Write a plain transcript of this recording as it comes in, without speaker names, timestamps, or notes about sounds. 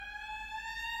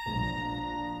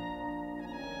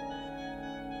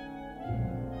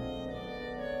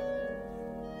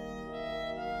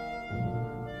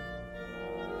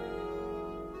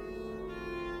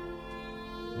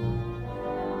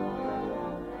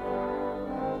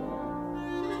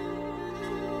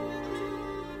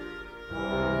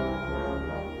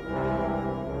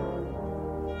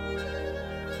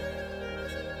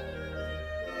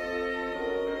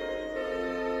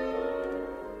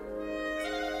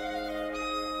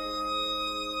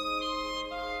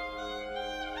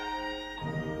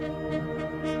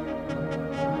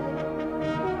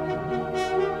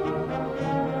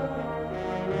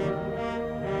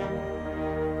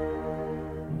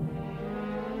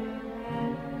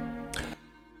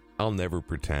I'll never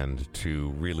pretend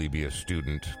to really be a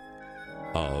student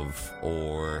of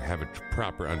or have a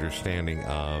proper understanding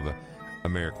of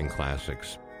American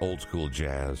classics, old school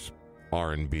jazz,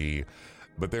 R&B,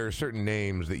 but there are certain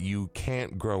names that you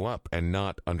can't grow up and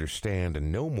not understand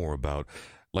and know more about,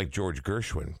 like George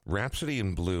Gershwin. Rhapsody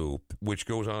in Blue, which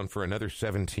goes on for another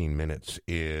 17 minutes,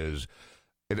 is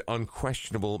an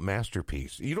unquestionable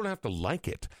masterpiece. You don't have to like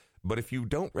it, but if you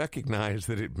don't recognize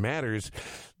that it matters,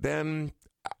 then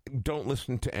don't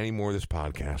listen to any more of this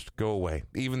podcast. Go away.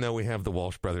 Even though we have the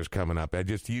Walsh Brothers coming up,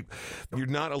 you're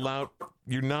not allowed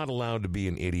to be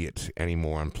an idiot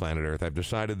anymore on planet Earth. I've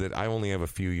decided that I only have a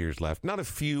few years left. Not a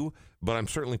few, but I'm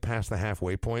certainly past the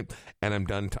halfway point, and I'm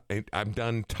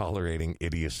done tolerating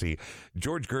idiocy.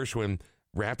 George Gershwin,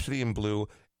 Rhapsody in Blue.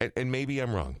 And maybe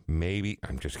I'm wrong. Maybe,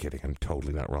 I'm just kidding. I'm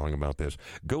totally not wrong about this.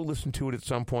 Go listen to it at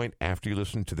some point after you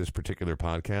listen to this particular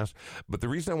podcast. But the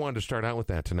reason I wanted to start out with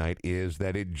that tonight is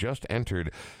that it just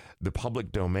entered the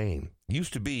public domain.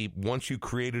 Used to be, once you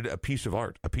created a piece of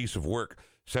art, a piece of work,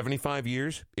 75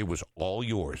 years, it was all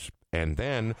yours. And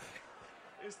then...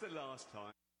 It's the last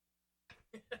time.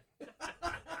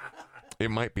 It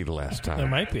might be the last time. It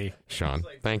might be. Sean,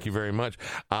 thank you very much.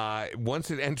 Once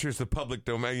it enters the public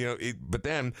domain, but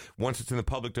then once it's in the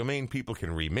public domain, people can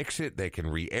remix it, they can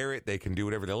re-air it, they can do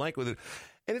whatever they like with it.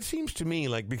 And it seems to me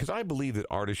like, because I believe that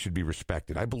artists should be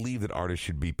respected, I believe that artists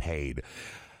should be paid.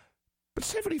 But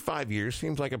 75 years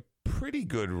seems like a pretty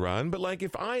good run. But like,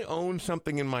 if I own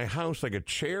something in my house, like a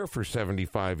chair for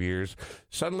 75 years,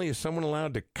 suddenly is someone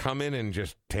allowed to come in and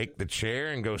just take the chair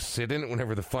and go sit in it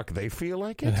whenever the fuck they feel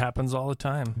like it? It happens all the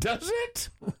time. Does it?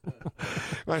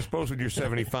 I suppose when you're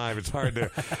 75, it's hard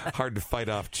to fight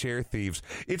off chair thieves.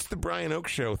 It's the Brian Oak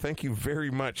Show. Thank you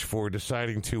very much for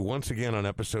deciding to, once again on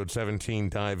episode 17,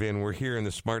 dive in. We're here in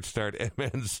the Smart Start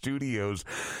MN studios.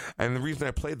 And the reason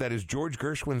I played that is George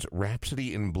Gershwin's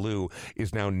Rhapsody in Blue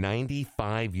is now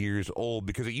 95 years old,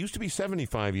 because it used to be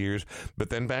 75 years, but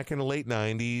then back in the late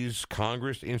 90s,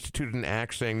 Congress instituted an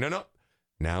act saying, no,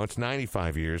 now it's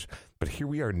 95 years. But here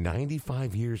we are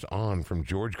 95 years on from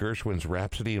George Gershwin's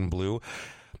Rhapsody in Blue.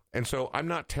 And so I'm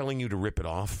not telling you to rip it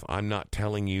off. I'm not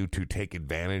telling you to take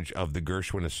advantage of the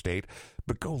Gershwin estate,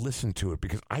 but go listen to it,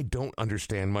 because I don't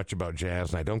understand much about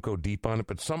jazz and I don't go deep on it,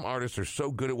 but some artists are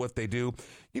so good at what they do.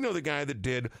 You know, the guy that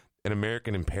did An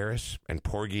American in Paris and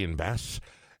Porgy and Bess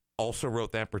also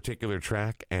wrote that particular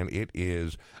track, and it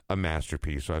is a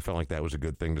masterpiece. So I felt like that was a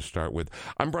good thing to start with.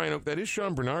 I'm Brian Oak. That is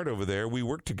Sean Bernard over there. We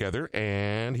work together,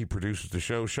 and he produces the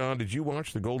show. Sean, did you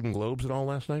watch the Golden Globes at all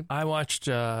last night? I watched...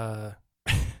 Go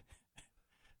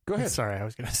ahead. Sorry, I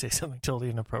was going to say something totally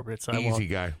inappropriate. So Easy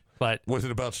guy. But was it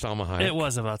about Salma Hayek? It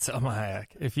was about Salma Hayek.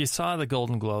 If you saw the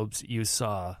Golden Globes, you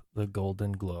saw the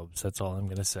Golden Globes. That's all I'm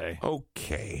going to say.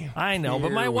 Okay. I know,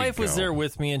 but my wife was there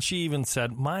with with me, and she even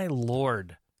said, "My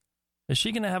Lord, is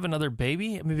she going to have another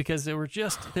baby?" I mean, because they were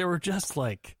just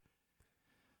like,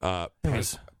 How do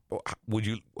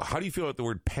you feel about the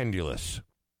word pendulous?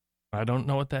 I don't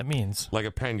know what that means. Like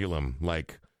a pendulum,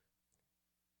 like.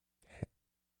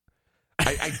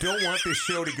 I don't want this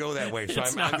show to go that way, so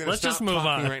I'm going to stop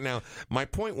talking right now. My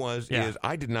point is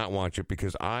I did not watch it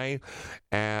because I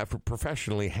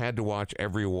professionally had to watch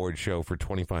every award show for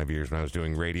 25 years when I was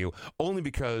doing radio, only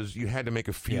because you had to make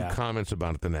a few comments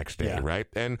about it the next day, right?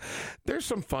 And there's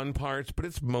some fun parts, but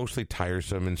it's mostly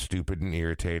tiresome and stupid and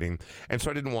irritating, and so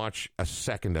I didn't watch a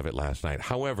second of it last night.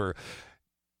 However,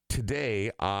 today,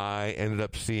 I ended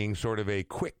up seeing sort of a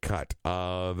quick cut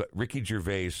of Ricky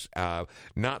Gervais,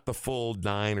 not the full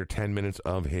 9 or 10 minutes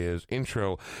of his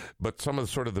intro, but some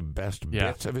of the best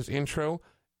bits of his intro,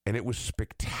 and it was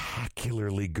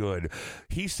spectacularly good.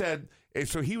 He said,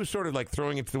 so he was sort of like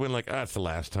throwing it to the wind, like, it's the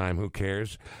last time, who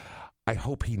cares? I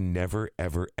hope he never,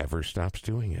 ever, ever stops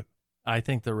doing it. I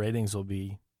think the ratings will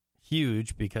be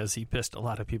huge because he pissed a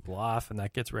lot of people off, and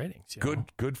that gets ratings. You know?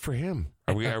 Good for him.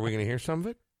 Are we going to hear some of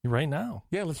it? Right now.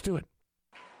 Yeah, let's do it.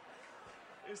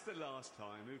 It's the last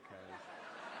time, who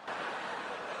cares?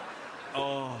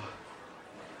 Oh.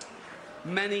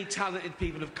 Many talented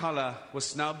people of colour were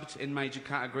snubbed in major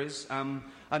categories.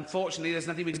 Unfortunately, there's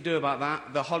nothing we can do about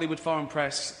that. The Hollywood foreign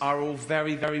press are all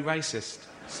very, very racist.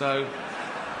 So,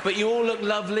 but you all look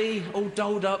lovely, all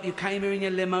dolled up. You came here in your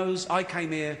limos. I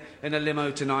came here in a limo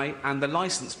tonight, and the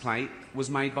licence plate was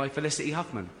made by Felicity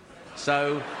Huffman.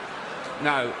 So,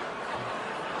 no.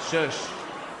 Shush.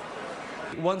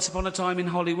 Once upon a time in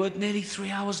Hollywood, nearly 3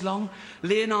 hours long,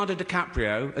 Leonardo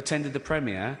DiCaprio attended the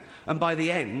premiere, and by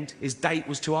the end, his date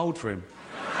was too old for him.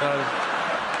 So...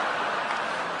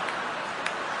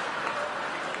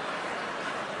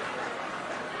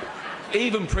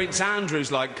 Even Prince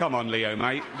Andrew's like, come on, Leo,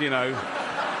 mate, you know.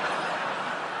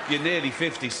 You're nearly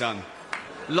 50, son.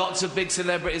 Lots of big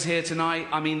celebrities here tonight.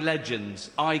 I mean, legends,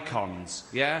 icons,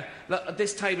 yeah? Look, at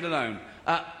this table alone.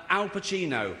 Al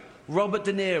Pacino, Robert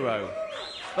De Niro.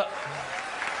 But...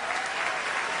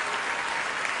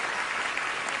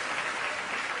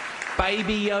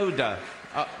 Baby Yoda.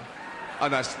 Oh,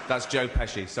 that's Joe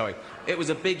Pesci, sorry. It was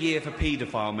a big year for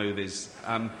paedophile movies.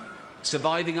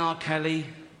 Surviving R. Kelly,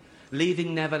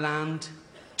 Leaving Neverland,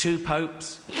 Two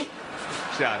Popes.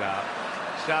 Shut up.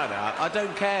 I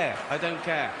don't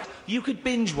care. You could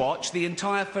binge watch the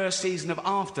entire first season of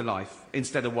Afterlife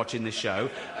instead of watching this show.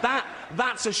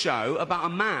 That's a show about a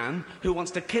man who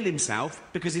wants to kill himself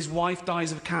because his wife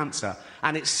dies of cancer,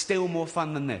 and it's still more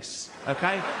fun than this,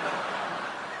 okay?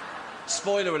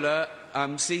 Spoiler alert,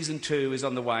 season 2 is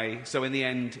on the way, so in the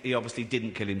end, he obviously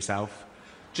didn't kill himself.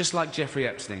 Just like Jeffrey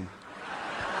Epstein.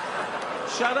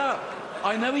 Shut up.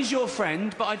 I know he's your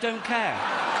friend, but I don't care.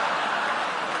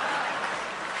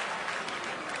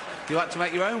 You had to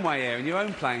make your own way here in your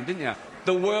own plane, didn't you?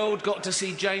 The world got to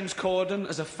see James Corden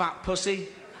as a fat pussy.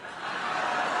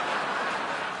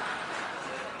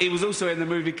 He was also in the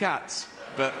movie Cats,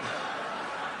 but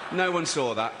no one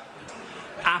saw that.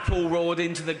 Apple roared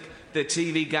into the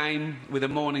TV game with a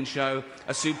morning show.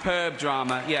 A superb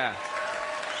drama, yeah.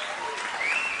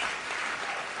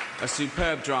 A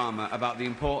superb drama about the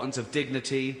importance of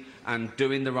dignity and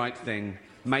doing the right thing,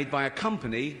 made by a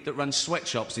company that runs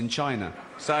sweatshops in China.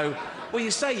 So, well, you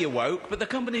say you're woke, but the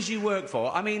companies you work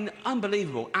for, I mean,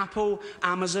 unbelievable. Apple,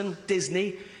 Amazon,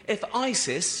 Disney. If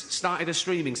ISIS started a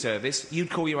streaming service, you'd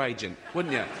call your agent,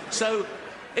 wouldn't you? So,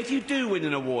 if you do win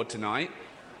an award tonight,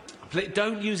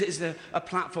 don't use it as a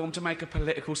platform to make a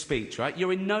political speech, right?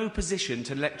 You're in no position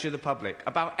to lecture the public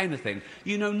about anything.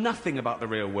 You know nothing about the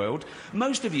real world.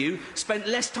 Most of you spent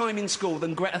less time in school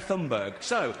than Greta Thunberg.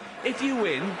 So, if you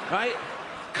win, right,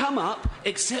 come up,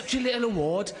 accept your little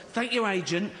award, thank your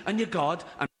agent and your God,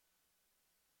 and...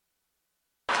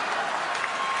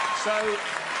 So...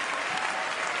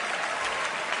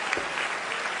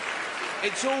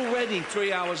 It's already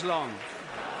 3 hours long.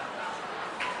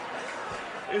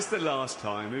 It's the last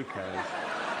time, who cares?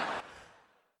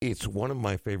 It's one of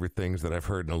my favorite things that I've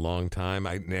heard in a long time.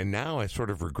 And now I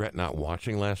sort of regret not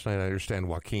watching last night. I understand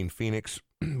Joaquin Phoenix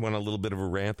went on a little bit of a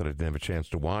rant that I didn't have a chance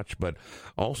to watch, but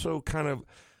also kind of,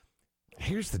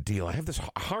 here's the deal. I have this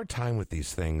hard time with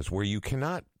these things where you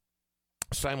cannot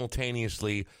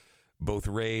simultaneously both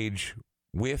rage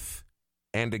with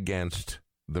and against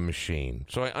the machine.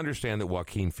 So I understand that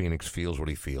Joaquin Phoenix feels what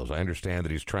he feels. I understand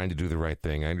that he's trying to do the right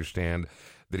thing. I understand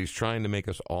that he's trying to make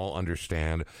us all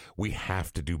understand we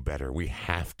have to do better. We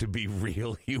have to be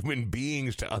real human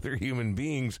beings to other human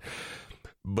beings.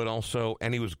 But also,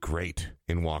 and he was great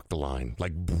in Walk the Line,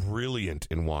 like brilliant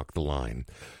in Walk the Line.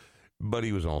 But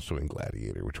he was also in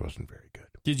Gladiator, which wasn't very good.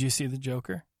 Did you see The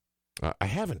Joker? I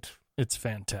haven't. It's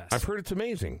fantastic. I've heard it's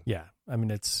amazing. Yeah. I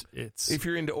mean, it's... If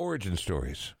you're into origin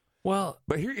stories. Well...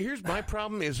 But here's my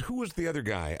problem is, who was the other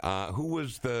guy? Who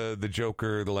was the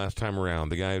Joker the last time around?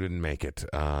 The guy who didn't make it.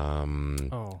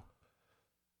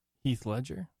 Heath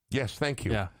Ledger? Yes, thank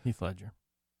you. Yeah, Heath Ledger.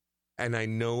 And I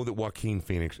know that Joaquin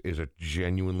Phoenix is a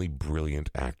genuinely brilliant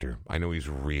actor. I know he's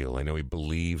real. I know he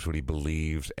believes what he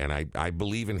believes, and I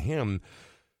believe in him.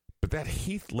 But that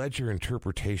Heath Ledger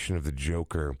interpretation of the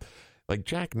Joker, like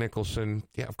Jack Nicholson,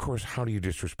 yeah, of course, how do you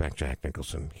disrespect Jack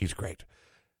Nicholson? He's great.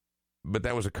 But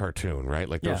that was a cartoon, right?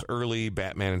 Like those early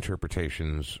Batman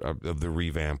interpretations of the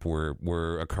revamp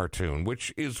were a cartoon,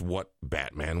 which is what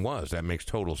Batman was. That makes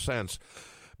total sense.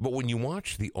 But when you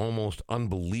watch the almost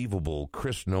unbelievable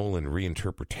Chris Nolan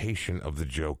reinterpretation of the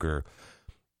Joker,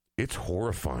 it's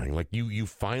horrifying. Like you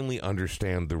finally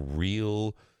understand the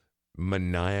real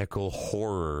maniacal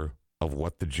horror of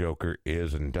what the Joker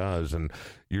is and does. And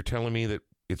you're telling me that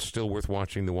it's still worth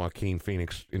watching the Joaquin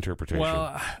Phoenix interpretation?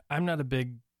 Well, I'm not a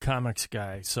big comics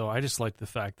guy, so I just like the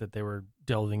fact that they were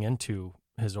delving into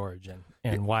his origin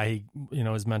and why he,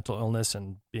 his mental illness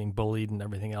and being bullied and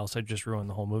everything else. I just ruined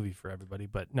the whole movie for everybody,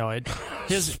 but no,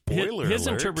 his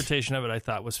interpretation of it I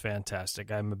thought was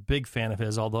fantastic. I'm a big fan of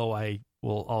his, although I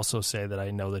will also say that I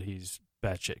know that he's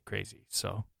batshit crazy.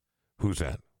 So, who's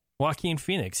that? Joaquin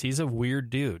Phoenix. He's a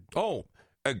weird dude. Oh,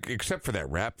 except for that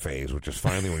rap phase, which is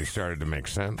finally when he started to make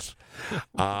sense.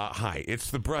 Hi, it's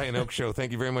the Brian Oak Show.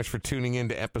 Thank you very much for tuning in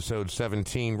to episode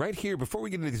 17. Right here, before we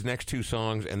get into these next two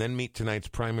songs and then meet tonight's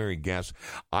primary guest,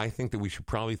 I think that we should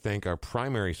probably thank our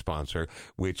primary sponsor,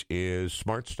 which is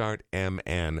Smart Start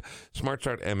MN. Smart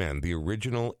Start MN, the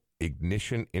original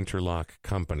ignition interlock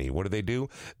company. What do?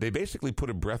 They basically put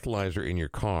a breathalyzer in your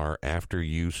car after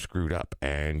you screwed up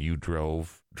and you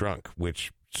drove drunk,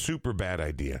 which super bad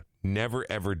idea. Never,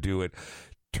 ever do it.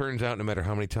 turns out no matter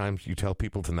how many times you tell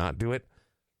people to not do it,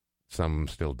 some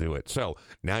still do it. So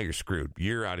now you're screwed.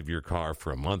 You're out of your car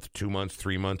for a month, 2 months,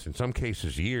 3 months, in some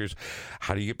cases years.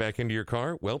 How do you get back into your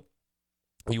car? Well,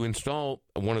 you install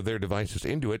one of their devices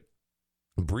into it,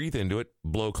 breathe into it,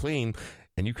 blow clean,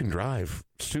 and you can drive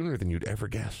sooner than you'd ever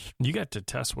guess. You got to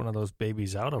test one of those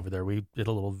babies out over there. We did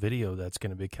a little video that's going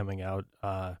to be coming out,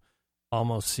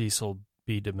 almost Cecil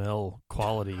B. DeMille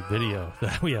quality video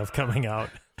that we have coming out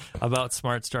about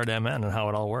Smart Start MN and how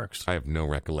it all works. I have no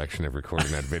recollection of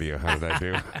recording that video. How did I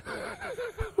do?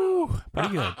 Ooh, pretty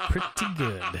good. Pretty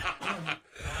good.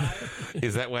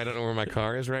 Is that why I don't know where my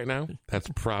car is right now? That's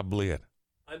probably it.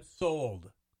 I'm sold.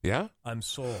 Yeah? I'm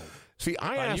sold. See,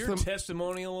 I On asked your them.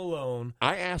 testimonial alone,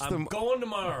 I asked I'm them. going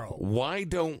tomorrow. Why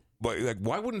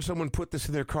wouldn't someone put this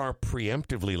in their car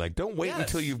preemptively? Like, don't wait Yes,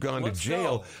 until you've gone to let's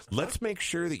jail. go. Let's make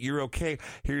sure that you're okay.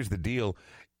 Here's the deal.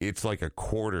 It's like a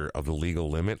quarter of the legal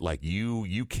limit. Like,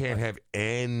 you can't have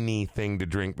anything to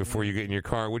drink before you get in your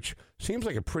car, which seems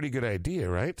like a pretty good idea,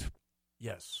 right?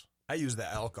 Yes. I use the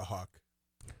Alcohawk.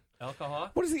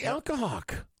 Alcohol? What is the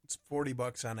Alcohawk? It's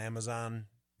 $40 on Amazon.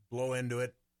 Blow into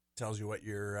it, tells you what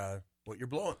you're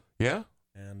blowing. Yeah?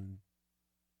 And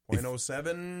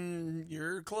 0.07,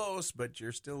 you're close, but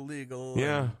you're still legal.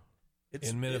 Yeah. It's,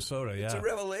 In Minnesota, It's a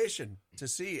revelation to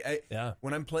see.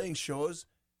 When I'm playing shows,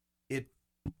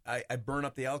 I burn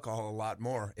up the alcohol a lot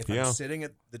more. If I'm sitting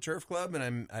at the Turf Club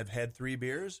and I've had 3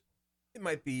 beers, it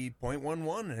might be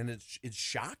 0.11, and it's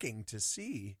shocking to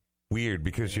see. Weird,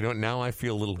 because, now I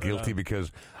feel a little guilty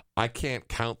because I can't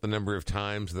count the number of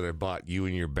times that I bought you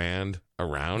and your band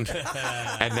around,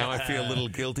 and now I feel a little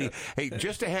guilty. Hey,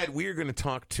 just ahead, we are going to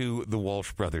talk to the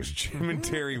Walsh brothers, Jim and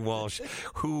Terry Walsh,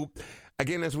 who,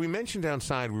 again, as we mentioned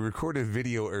outside, we recorded a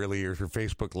video earlier for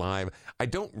Facebook Live. I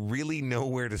don't really know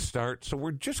where to start, so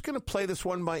we're just going to play this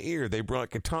one by ear. They brought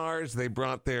guitars, they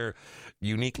brought their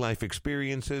unique life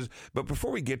experiences, but before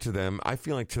we get to them, I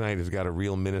feel like tonight has got a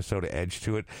real Minnesota edge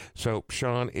to it. So,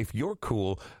 Sean, if you're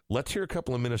cool, let's hear a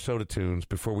couple of Minnesota tunes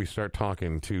before we start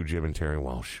talking to Jim and Terry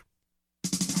Walsh.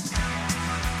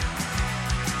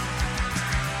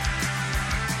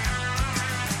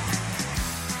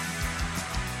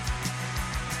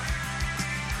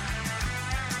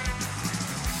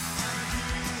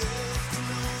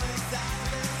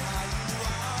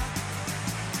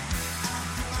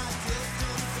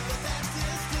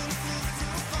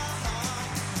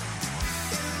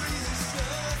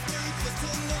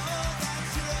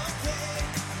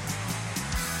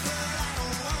 But I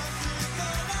don't want to go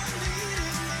back.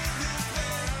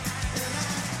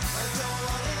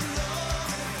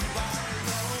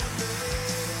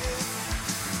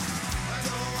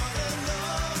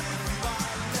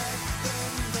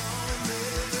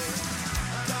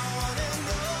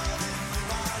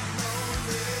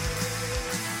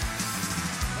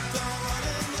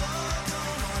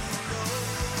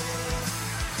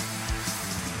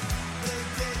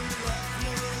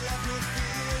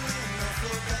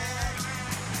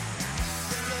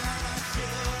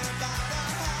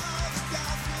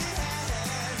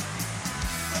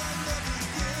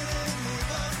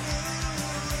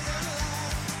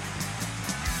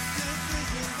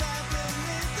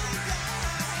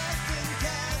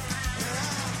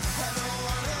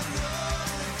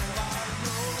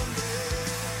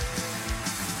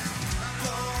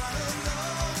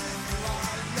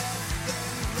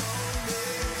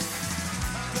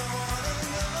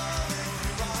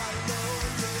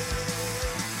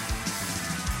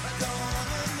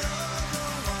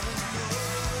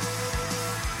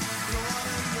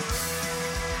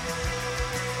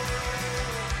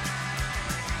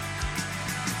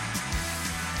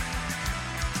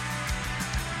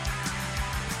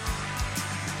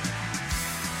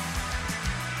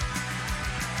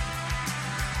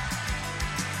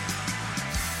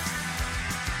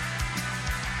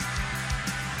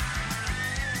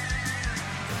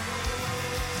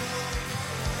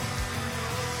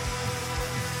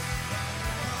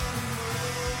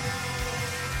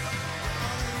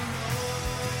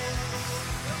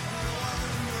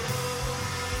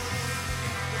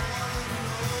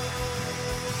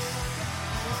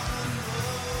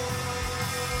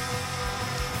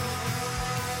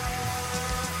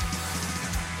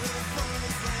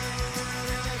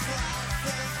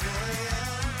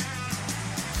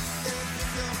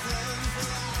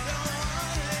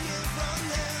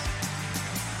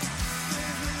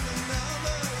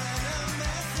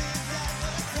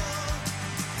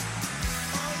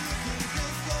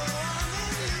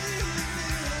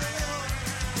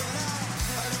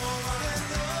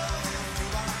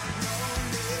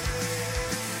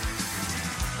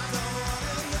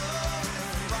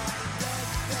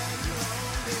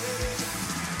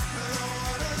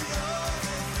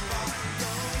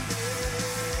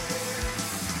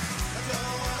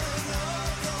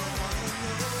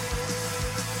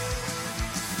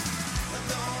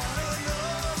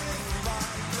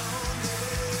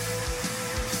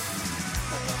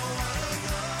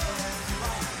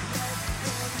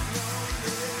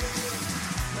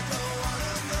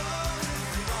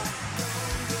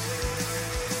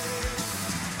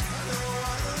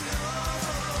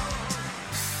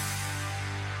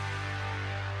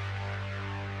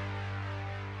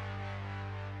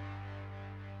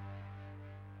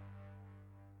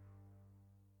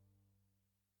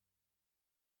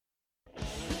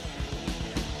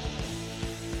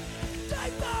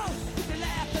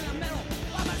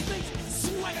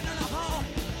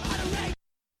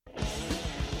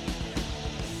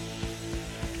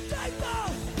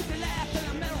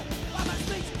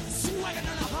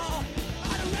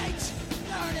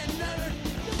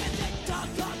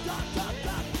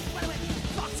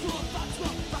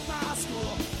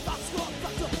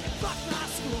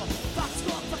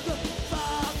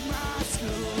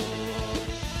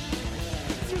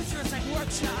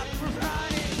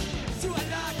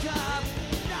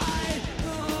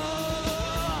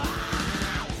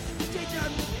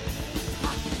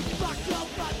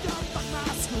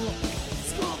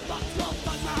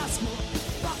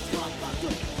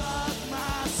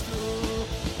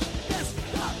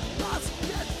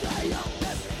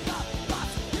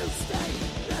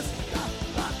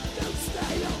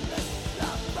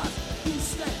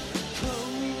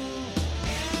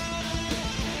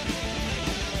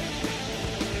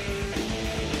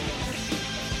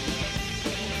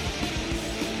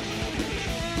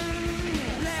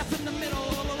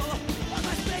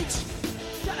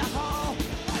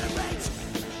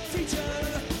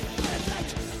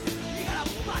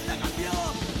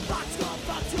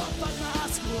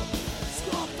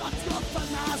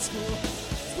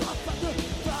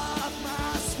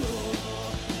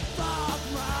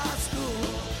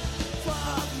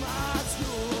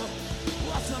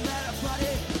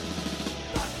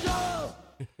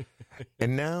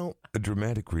 And now, a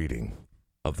dramatic reading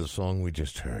of the song we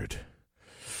just heard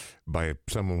by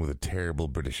someone with a terrible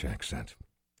British accent.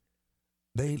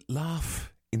 They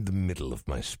laugh in the middle of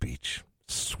my speech,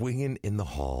 swinging in the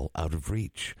hall out of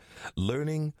reach,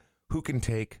 learning who can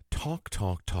take talk.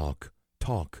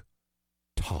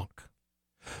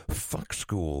 Fuck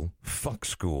school, fuck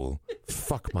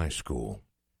my school.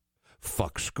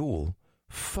 Fuck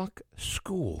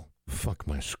school, fuck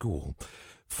my school.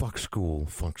 Fuck school,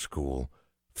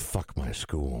 fuck my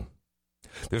school.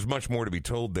 There's much more to be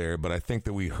told there, but I think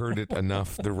that we heard it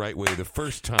enough the right way the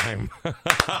first time.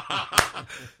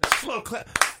 Slow clap.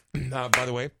 By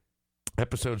the way,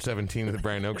 episode 17 of the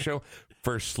Brian Oak Show.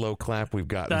 First slow clap we've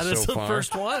gotten so far. That is the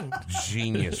first one.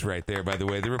 Genius right there, by the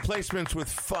way. The replacements with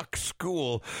fuck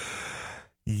school.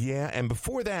 Yeah, and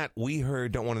before that, we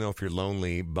heard Don't Want to Know If You're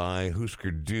Lonely by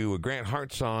Husker Du, a Grant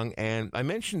Hart song, and I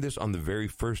mentioned this on the very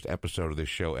first episode of this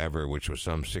show ever, which was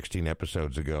some 16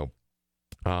 episodes ago.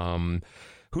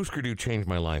 Husker Du changed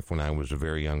my life when I was a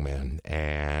very young man,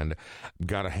 and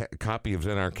got a copy of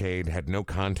Zen Arcade, had no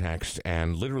context,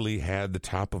 and literally had the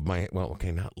top of my, well,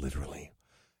 okay, not literally,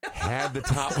 had the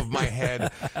top of my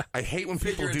head. I hate when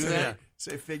people do that. Yeah.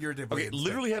 Say figuratively. Okay,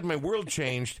 literally had my world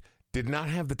changed. Did not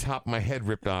have the top of my head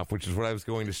ripped off, which is what I was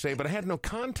going to say, but I had no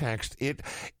context. It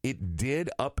did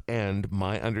upend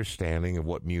my understanding of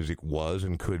what music was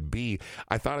and could be.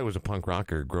 I thought I was a punk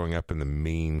rocker growing up in the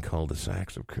mean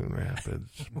cul-de-sacs of Coon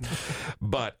Rapids,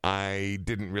 but I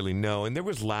didn't really know. And there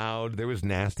was loud, there was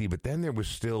nasty, but then there was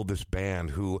still this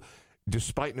band who,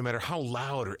 despite no matter how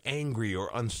loud or angry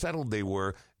or unsettled they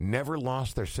were, never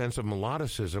lost their sense of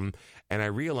melodicism. And I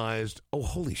realized, oh,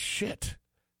 holy shit.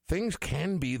 Things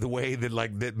can be the way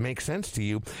that makes sense to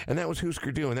you, and that was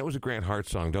Husker Du, and that was a Grant Hart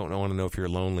song, Don't Want to Know If You're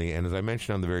Lonely. And as I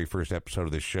mentioned on the very first episode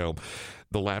of this show,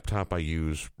 the laptop I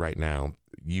use right now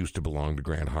used to belong to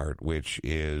Grant Hart, which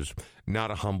is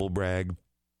not a humble brag.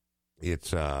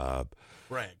 It's brag.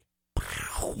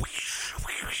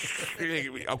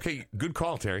 Okay, good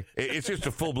call, Terry. It's just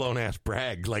a full-blown ass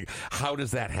brag. Like, how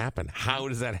does that happen? How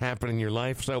does that happen in your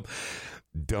life? So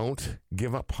don't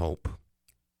give up hope.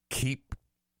 Keep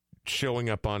showing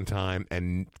up on time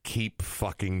and keep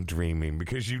fucking dreaming,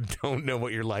 because you don't know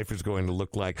what your life is going to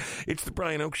look like. It's the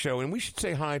Brian Oak Show, and we should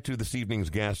say hi to this evening's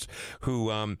guests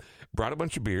who brought a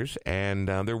bunch of beers, and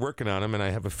they're working on them, and I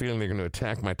have a feeling they're going to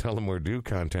attack my Tullamore Dew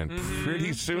content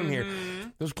pretty soon here.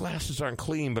 Those glasses aren't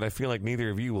clean, but I feel like neither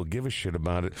of you will give a shit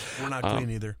about it. We're not clean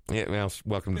either. Yeah, well,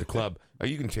 welcome to the club.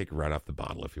 You can take it right off the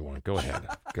bottle if you want. Go ahead.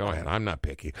 Go ahead. I'm not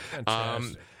picky.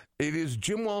 Fantastic. It is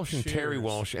Jim Walsh and Cheers. Terry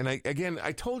Walsh. And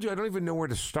I told you I don't even know where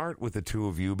to start with the two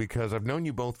of you, because I've known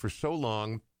you both for so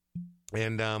long.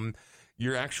 And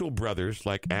you're actual brothers,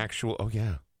 like actual. Oh,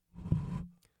 yeah.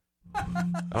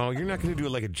 Oh, you're not going to do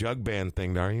it like a jug band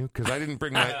thing, are you? Because I didn't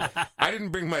bring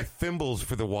my thimbles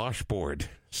for the washboard,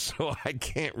 so I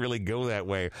can't really go that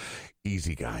way.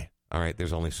 Easy guy. All right,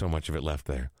 there's only so much of it left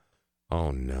there. Oh,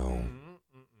 no.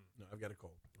 No, I've got a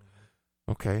cold.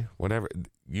 Okay, whatever.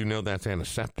 You know that's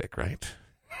antiseptic, right?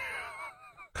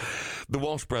 The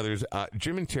Walsh brothers,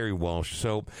 Jim and Terry Walsh.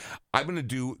 So I'm going to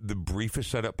do the briefest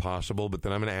setup possible, but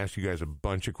then I'm going to ask you guys a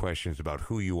bunch of questions about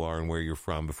who you are and where you're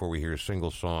from before we hear a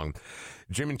single song.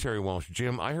 Jim and Terry Walsh.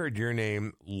 Jim, I heard your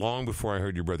name long before I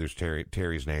heard your brother's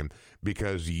Terry's name,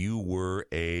 because you were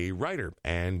a writer,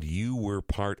 and you were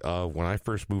part of when I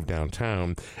first moved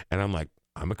downtown, and I'm like,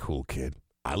 I'm a cool kid.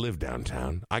 I live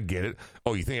downtown. I get it.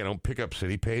 Oh, you think I don't pick up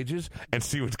city pages and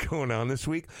see what's going on this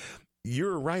week?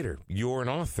 You're a writer. You're an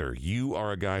author. You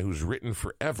are a guy who's written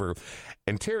forever.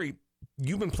 And Terry,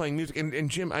 you've been playing music. And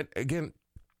Jim, again,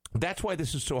 that's why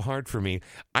this is so hard for me.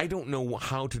 I don't know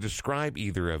how to describe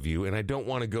either of you, and I don't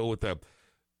want to go with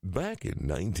back in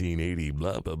 1980,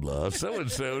 blah, blah, blah,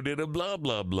 so-and-so did a blah,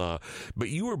 blah, blah. But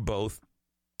you were both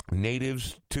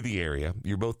natives to the area.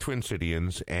 You're both Twin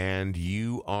Cityans, and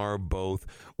you are both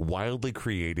wildly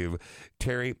creative.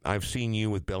 Terry, I've seen you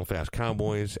with Belfast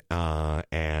Cowboys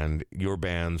and your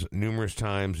bands numerous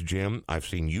times. Jim, I've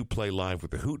seen you play live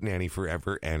with the Hootenanny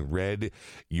forever and read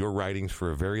your writings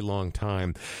for a very long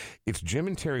time. It's Jim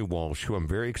and Terry Walsh, who I'm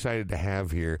very excited to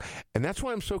have here, and that's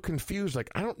why I'm so confused.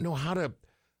 Like, I don't know how to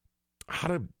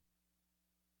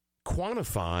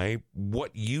quantify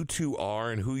what you two are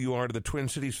and who you are to the Twin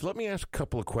Cities. So let me ask a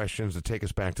couple of questions to take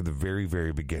us back to the very,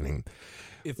 very beginning.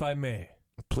 If I may.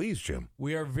 Please, Jim.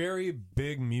 We are very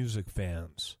big music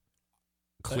fans.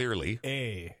 Clearly.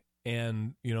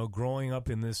 And, you know, growing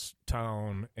up in this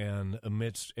town and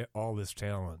amidst all this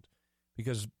talent,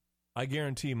 because I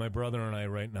guarantee my brother and I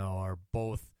right now are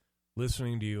both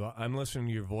listening to you. I'm listening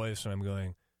to your voice and I'm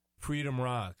going, Freedom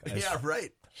Rock. Yeah,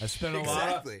 right. I spent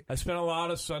a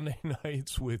lot of Sunday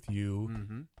nights with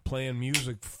you playing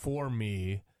music for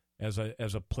me as a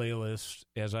playlist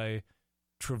as I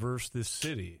traverse this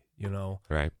city, you know.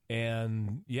 Right.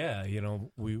 And yeah, you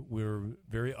know, we're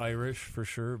very Irish for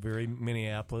sure, very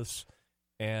Minneapolis,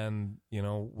 and you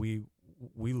know, we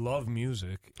love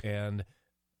music and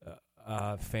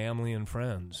family and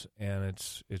friends, and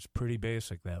it's pretty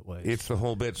basic that way. It's the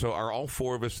whole bit. So are all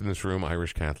four of us in this room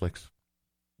Irish Catholics?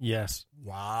 Yes.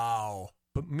 Wow.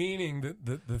 But meaning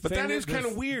the but that is kind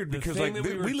of weird because like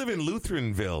we live in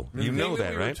Lutheranville. You know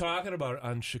that, right? We were talking about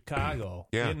on Chicago.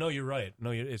 Yeah. No, you're right. No,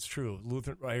 it's true.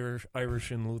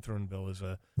 Irish in Lutheranville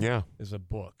is a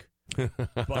book.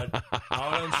 But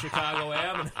out on Chicago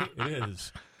Avenue, it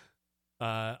is.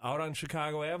 Out on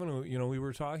Chicago Avenue, you know, we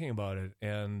were talking about it,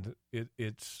 and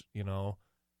it's you know,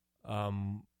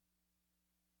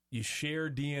 you share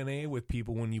DNA with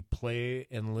people when you play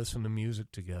and listen to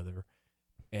music together,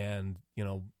 and you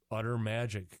know, utter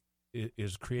magic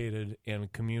is created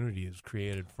and community is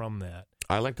created from that.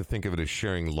 I like to think of it as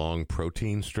sharing long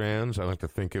protein strands. I like to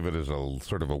think of it as a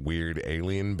sort of a weird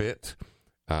alien bit.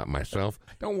 Myself,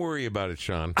 don't worry about it,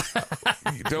 Sean.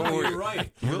 Don't worry. You're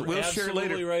right. We'll share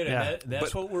later. Right. Yeah. And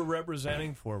that's what we're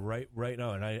representing for right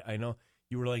now. And I know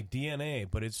you were like DNA,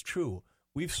 but it's true.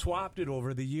 We've swapped it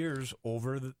over the years,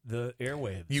 over the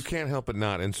airwaves. You can't help but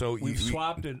not. And so we've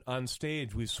swapped it on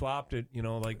stage. We've swapped it, you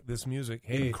know, like this music.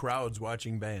 Hey, in crowds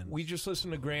watching bands. We just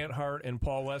listened to Grant Hart and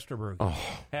Paul Westerberg. Oh.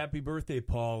 Happy birthday,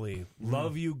 Paulie.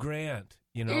 Love you, Grant.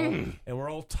 You know, and we're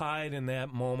all tied in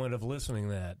that moment of listening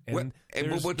to that. And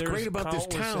what's great about this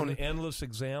town, and endless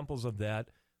examples of that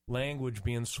language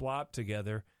being swapped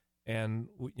together, and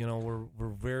you know, we're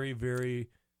very, very.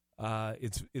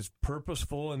 It's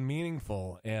purposeful and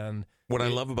meaningful, and what I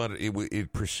love about it,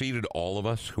 it preceded all of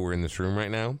us who are in this room right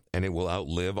now, and it will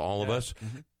outlive all of us.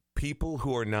 Mm-hmm. People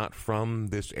who are not from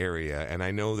this area, and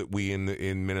I know that we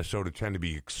in Minnesota tend to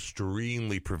be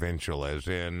extremely provincial, as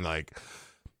in like.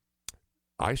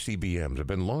 ICBMs have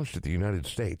been launched at the United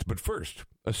States. But first,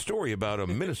 a story about a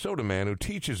Minnesota man who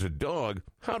teaches a dog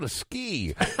how to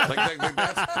ski.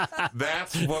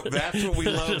 That's what we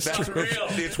love. That's real.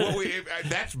 It's what we.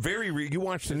 That's very real. You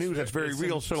watch the news. That's very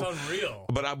real. So, it's unreal.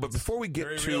 But before we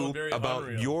get about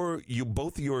unreal.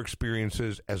 both of your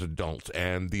experiences as adults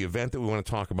and the event that we want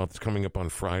to talk about that's coming up on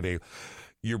Friday.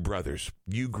 Your brothers,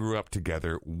 you grew up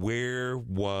together. Where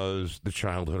was the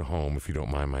childhood home, if you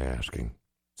don't mind my asking?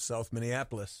 South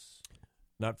Minneapolis.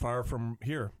 Not far from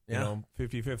here. Yeah. You know,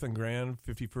 55th and Grand,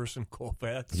 51st and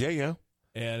Colfax. Yeah.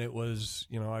 And it was,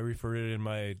 you know, I referred it in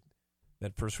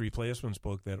that first Replacements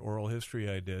book, that oral history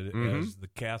I did, as the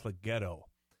Catholic ghetto.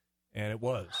 And it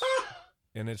was.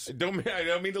 And it's I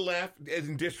don't mean to laugh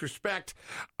in disrespect.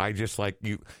 I just like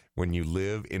you when you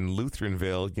live in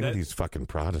Lutheranville, you know these fucking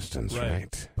Protestants,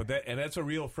 right? But that's a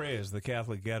real phrase, the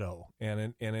Catholic ghetto.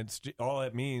 And it's all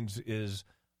that means is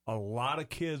a lot of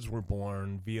kids were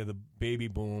born via the baby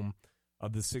boom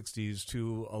of the 60s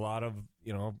to a lot of,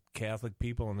 you know, Catholic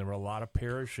people, and there were a lot of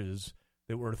parishes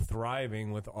that were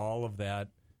thriving with all of that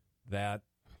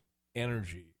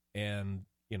energy. And,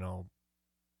 you know,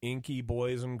 Inky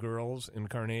boys and girls,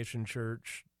 Incarnation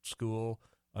Church, School,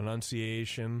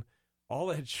 Annunciation, all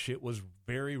that shit was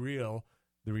very real.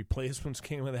 The Replacements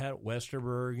came with that,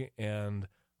 Westerberg and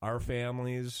our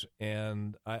families,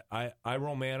 and I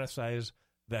romanticize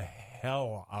the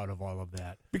hell out of all of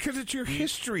that. Because it's your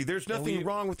history. There's nothing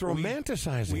wrong with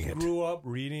romanticizing it. We grew up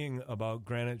reading about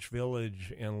Greenwich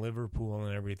Village and Liverpool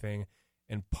and everything,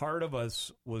 and part of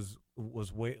us was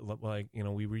like, you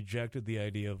know, we rejected the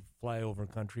idea of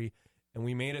flyover country, and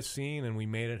we made a scene and we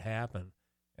made it happen.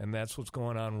 And that's what's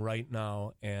going on right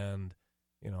now. And,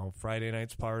 you know, Friday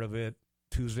night's part of it.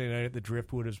 Tuesday Night at the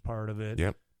Driftwood is part of it.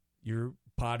 Yep. Your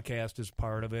podcast is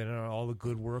part of it, and all the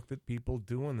good work that people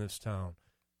do in this town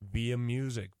via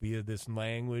music, via this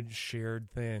language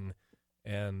shared thing.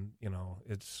 And,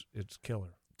 it's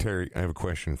killer. Terry, I have a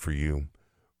question for you.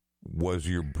 Was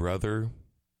your brother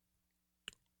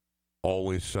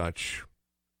always such,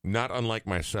 not unlike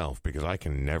myself, because I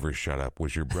can never shut up,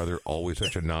 was your brother always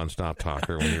such a nonstop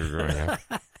talker when you were growing up?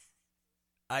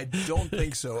 I don't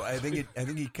think so. I think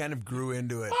he kind of grew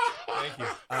into it.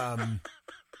 Thank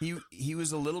you. He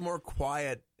was a little more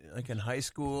quiet, like in high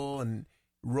school, and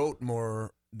wrote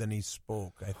more than he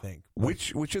spoke, I think.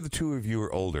 Which of the two of you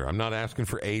are older? I'm not asking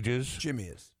for ages. Jimmy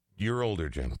is. You're older,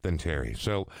 Jim, than Terry.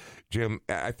 So, Jim,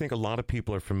 I think a lot of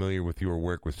people are familiar with your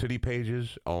work with City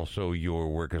Pages, also your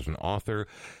work as an author.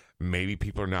 Maybe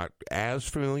people are not as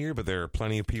familiar, but there are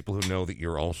plenty of people who know that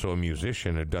you're also a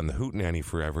musician, have done the Hootenanny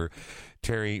forever.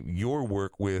 Terry, your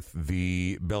work with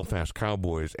the Belfast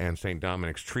Cowboys and St.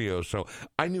 Dominic's Trio. So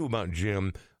I knew about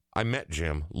Jim. I met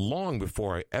Jim long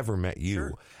before I ever met you.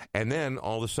 Sure. And then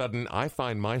all of a sudden I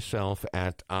find myself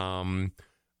at,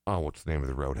 what's the name of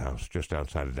the Roadhouse? Just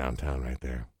outside of downtown right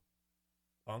there.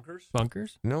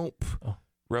 Bunkers? Nope. Oh.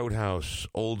 Roadhouse,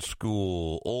 old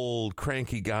school, old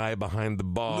cranky guy behind the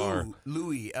bar.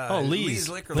 Lee's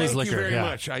Liquor. Thank you very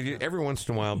much. Every once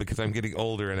in a while, because I'm getting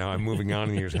older and now I'm moving on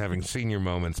in years, having senior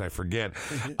moments, I forget.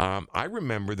 I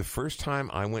remember the first time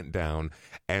I went down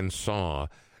and saw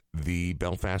the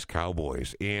Belfast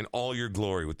Cowboys in all your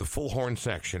glory with the full horn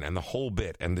section and the whole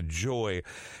bit and the joy.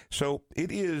 So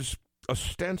it is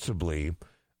ostensibly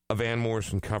a Van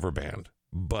Morrison cover band,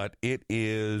 but it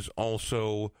is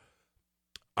also,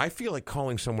 I feel like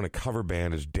calling someone a cover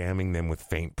band is damning them with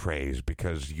faint praise,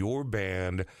 because your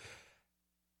band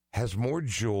has more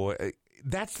joy.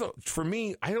 For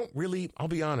me, I'll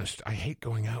be honest, I hate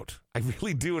going out. I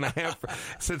really do, and I have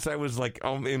since I was like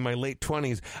in my late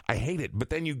 20s. I hate it. But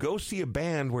then you go see a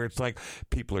band where it's like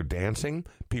people are dancing,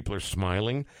 people are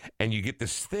smiling, and you get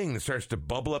this thing that starts to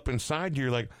bubble up inside you.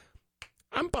 You're like,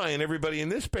 I'm buying everybody in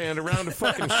this band a round of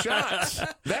fucking shots.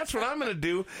 That's what I'm going to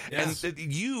do. Yes. And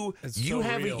you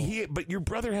have but your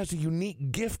brother has a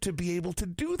unique gift to be able to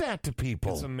do that to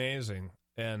people. It's amazing.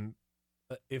 And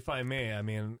if I may, I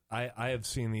mean, I have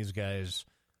seen these guys,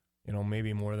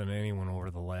 maybe more than anyone over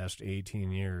the last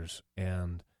 18 years,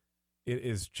 and it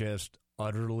is just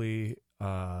utterly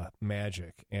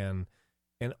magic. And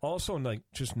also, like,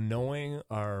 just knowing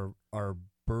our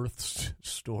birth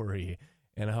story.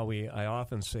 And I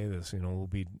often say this, we'll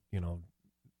be,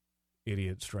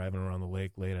 idiots driving around the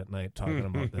lake late at night talking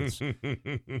about this,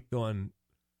 going,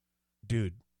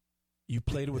 dude, you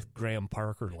played with Graham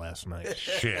Parker last night.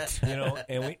 Shit. And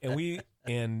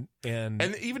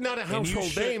even not a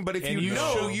household name, but if you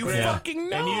know, you fucking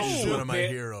know. And you one of my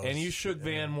heroes. And you shook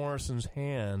Van Morrison's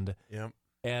hand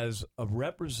as a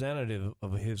representative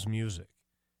of his music.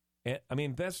 And, I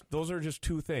mean, those are just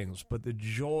two things, but the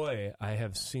joy I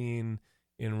have seen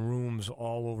in rooms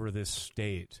all over this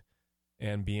state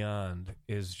and beyond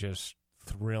is just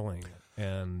thrilling,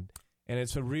 and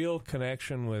it's a real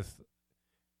connection with,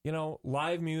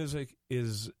 live music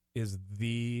is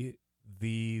the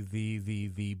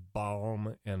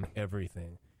balm and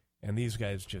everything, and these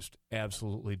guys just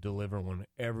absolutely deliver.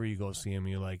 Whenever you go see them,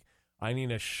 you're like, I need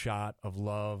a shot of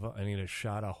love, I need a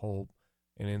shot of hope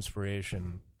and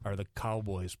inspiration. Are the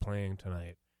Cowboys playing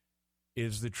tonight?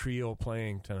 Is the Trio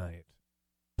playing tonight?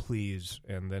 Please,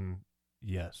 and then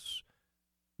yes,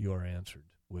 you are answered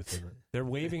with it. They're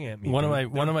waving at me. One of my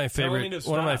favorite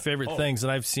things,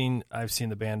 and I've seen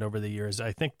the band over the years.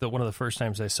 I think that one of the first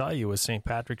times I saw you was St.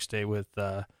 Patrick's Day with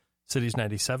Cities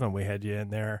 97. We had you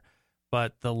in there,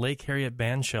 but the Lake Harriet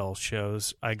Bandshell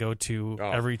shows I go to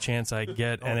every chance I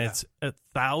get, and it's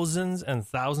thousands and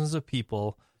thousands of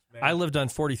people. Man. I lived on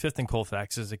 45th and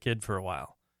Colfax as a kid for a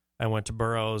while. I went to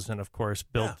Burroughs and, of course,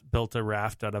 built a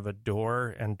raft out of a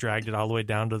door and dragged it all the way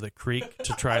down to the creek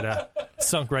to try to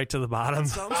sunk right to the bottom.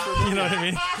 You know what I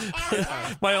mean?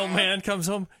 My old man comes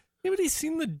home. Anybody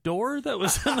seen the door that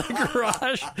was in the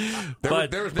garage?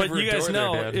 But you guys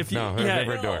know, if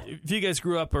you guys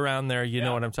grew up around there, you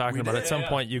know what I'm talking about. At some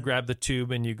point, you grab the tube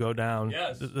and you go down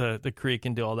the creek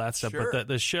and do all that stuff. Sure. But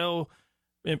the show,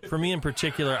 for me in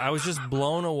particular, I was just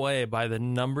blown away by the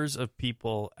numbers of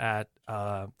people at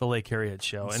the Lake Harriet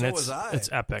show, and it's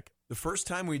epic. The first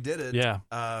time we did it,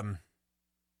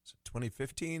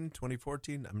 2015,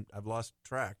 2014, I've lost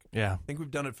track. Yeah, I think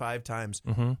we've done it 5 times.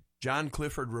 Mm-hmm. John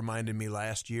Clifford reminded me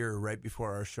last year, right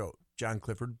before our show. John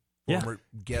Clifford, former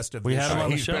guest of we this had show. him on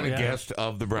the He's show. Been a guest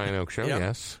of the Brian Oak Show.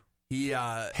 Yes,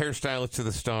 Hairstylist to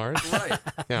the stars. Right.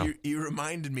 Yeah. He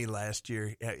reminded me last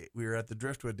year, we were at the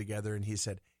Driftwood together, and he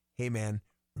said, "Hey, man,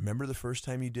 remember the first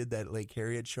time you did that Lake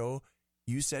Harriet show?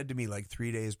 You said to me like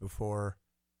 3 days before,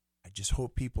 I just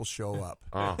hope people show up."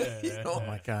 Oh. Oh,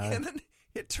 my God. And then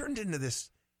it turned into this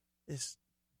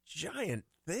giant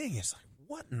thing. It's like,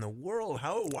 what in the world?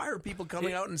 Why are people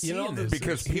coming out and seeing this?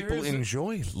 Because people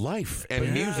enjoy life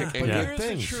and music and good here's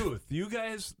things. The truth. You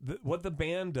guys, what the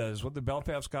band does, what the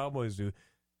Belfast Cowboys do,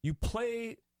 you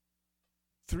play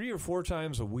 3 or 4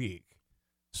 times a week.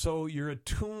 So you're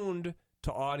attuned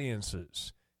to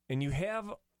audiences. And you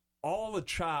have all the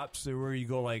chops there where you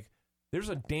go like, there's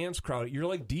a dance crowd. You're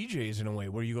like DJs in a way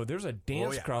where you go, there's a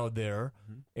dance crowd there,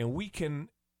 and we can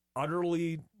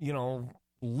utterly,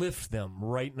 lift them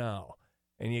right now.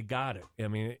 And you got it. I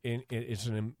mean, it's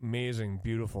an amazing,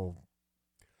 beautiful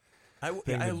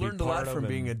thing. I learned a lot from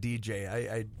being a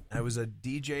DJ. I was a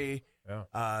DJ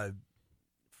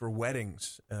for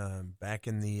weddings back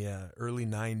in the early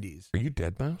 90s. Are you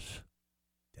Dead Mouse?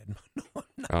 Dead Mouse? No, I'm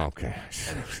not. Oh, okay.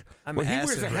 I'm he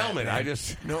wears a helmet. Man. I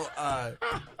just... No, I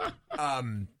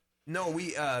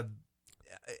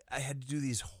had to do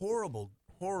these horrible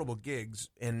gigs,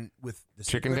 and with the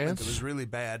Chicken equipment dance? It was really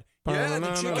bad. Yeah,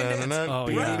 the chicken dance. Oh,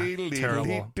 yeah.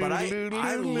 Terrible. But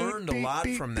I learned a lot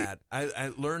from that.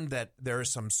 I learned that there are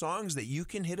some songs that you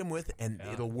can hit them with, and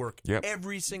it'll work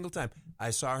every single time. I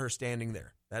saw her standing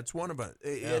there. That's one of them.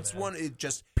 It's one. It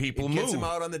just people gets move them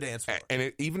out on the dance floor.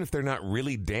 And even if they're not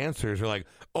really dancers, they're like,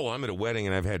 "Oh, I'm at a wedding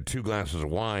and I've had 2 glasses of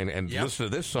wine and listen to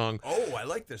this song." Oh, I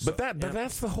like this. But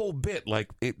that's the whole bit.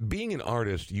 Like being an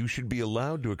artist, you should be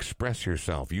allowed to express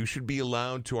yourself. You should be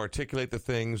allowed to articulate the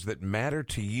things that matter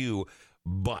to you.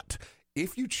 But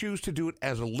if you choose to do it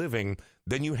as a living,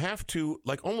 then you have to,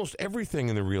 like almost everything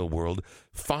in the real world,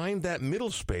 find that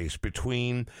middle space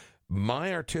between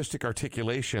my artistic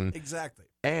articulation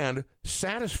and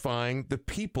satisfying the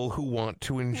people who want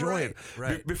to enjoy it.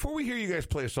 Right. Before we hear you guys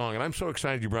play a song, and I'm so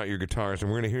excited you brought your guitars and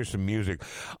we're going to hear some music,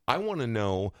 I want to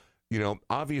know,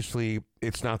 obviously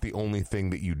it's not the only thing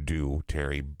that you do,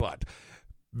 Terry, but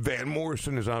Van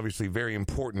Morrison is obviously very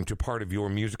important to part of your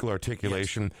musical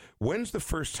articulation. Yes. When's the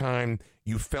first time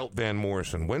you felt Van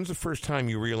Morrison? When's the first time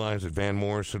you realized that Van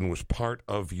Morrison was part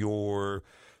of your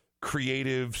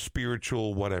creative,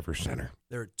 spiritual, whatever center?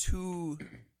 There are 2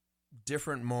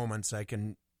 different moments I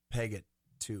can peg it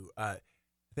to. I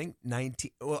think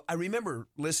I remember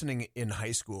listening in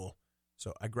high school.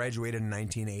 So I graduated in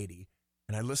 1980,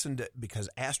 and I listened because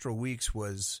Astral Weeks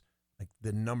was like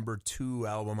the number 2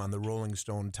 album on the Rolling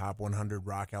Stone top 100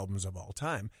 rock albums of all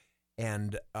time.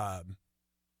 And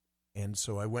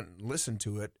so I went and listened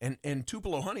to it. And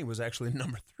Tupelo Honey was actually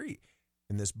number 3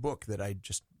 in this book that I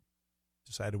just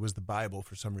decided was the Bible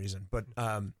for some reason. But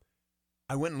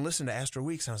I went and listened to Astral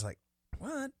Weeks, and I was like,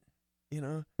 what?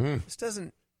 This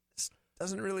doesn't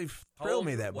really thrill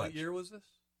me that much. What year was this?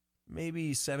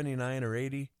 Maybe 79 or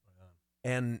 80.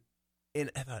 And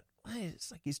I thought,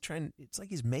 it's like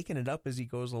he's making it up as he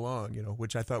goes along,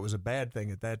 which I thought was a bad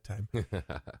thing at that time.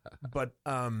 But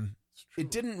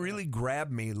it didn't really grab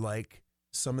me like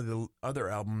some of the other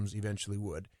albums eventually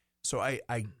would. So I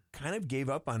kind of gave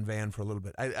up on Van for a little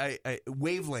bit.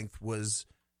 Wavelength was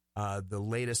the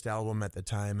latest album at the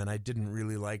time, and I didn't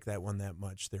really like that one that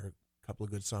much. There are a couple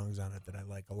of good songs on it that I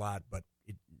like a lot, but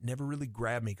it never really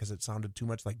grabbed me because it sounded too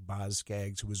much like Boz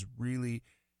Scaggs, who was really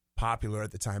popular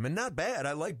at the time, and not bad.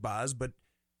 I like Boz, but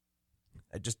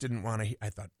I just didn't want to. I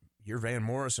thought, you're Van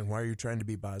Morrison. Why are you trying to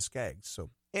be Boz Scaggs? So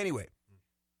anyway,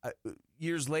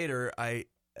 years later,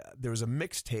 there was a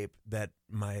mixtape that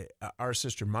our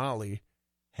sister Molly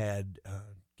had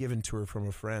given to her from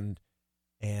a friend,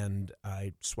 and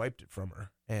I swiped it from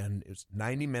her, and it was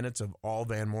 90 minutes of all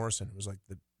Van Morrison. It was like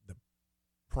the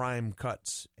prime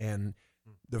cuts, and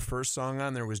the first song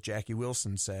on there was Jackie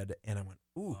Wilson Said, and I went,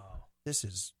 ooh, this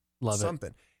is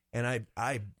something. And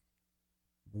I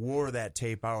wore that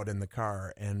tape out in the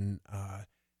car and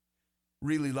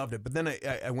really loved it. But then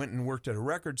I went and worked at a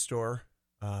record store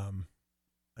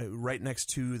right next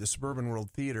to the Suburban World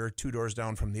Theater, 2 doors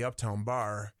down from the Uptown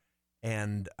Bar.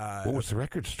 And what was the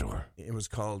record store? It was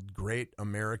called Great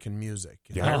American Music.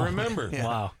 Yeah, I remember. Yeah.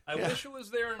 Wow. I wish it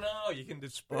was there now. You can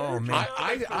display. Oh man,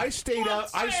 I stayed out.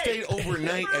 I stayed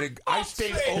overnight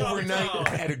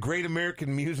at a Great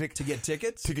American Music to get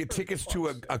tickets. To get tickets to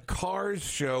a Cars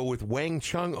show with Wang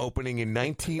Chung opening in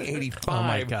 1985. Oh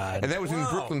my God! And that was in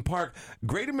Brooklyn Park.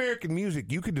 Great American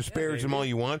Music. You could disparage them all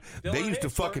you want. They used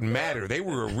to fucking matter. They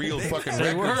were a real fucking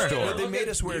record store. But they made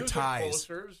us wear ties.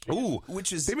 Ooh,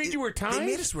 which is they made you wear ties? They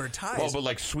made us wear ties. Well, but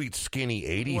like sweet, skinny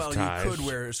 80s ties. Well, you could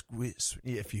wear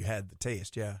if you had the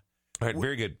taste, yeah. All right,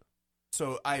 very good.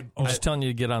 So I'm just telling you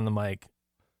to get on the mic.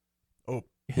 Oh,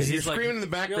 you're screaming in the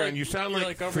background. You sound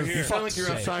like over here. You sound like you're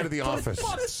outside of the office. For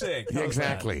fuck's sake. Yeah,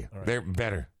 exactly. Right. They're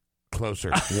better,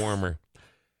 closer, warmer.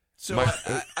 So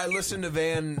I listened to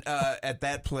Van at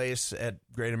that place at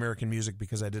Great American Music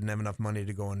because I didn't have enough money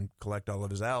to go and collect all of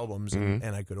his albums,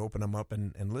 and I could open them up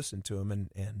and listen to them.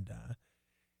 And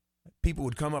people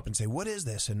would come up and say, "What is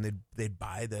this?" And they'd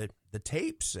buy the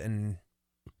tapes, and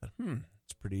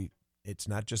it's pretty. It's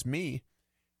not just me.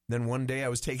 Then one day I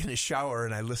was taking a shower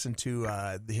and I listened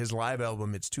to his live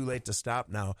album, It's Too Late to Stop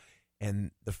Now, and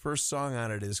the first song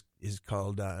on it is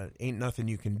called Ain't Nothing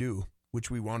You Can Do, which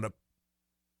we wound up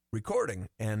recording.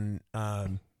 And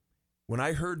when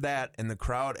I heard that and the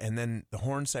crowd and then the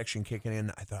horn section kicking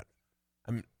in, I thought,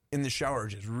 I'm in the shower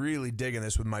just really digging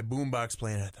this with my boombox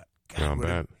playing. I thought,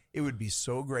 God, it would be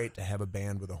so great to have a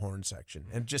band with a horn section.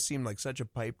 And it just seemed like such a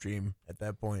pipe dream at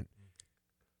that point.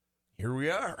 Here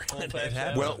we are.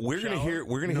 Well, we're gonna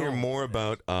hear more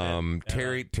about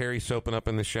Terry soaping up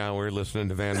in the shower, listening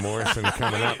to Van Morrison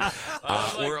coming up.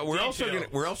 We're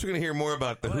also gonna hear more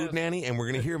about the Hootenanny, and we're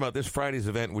gonna hear about this Friday's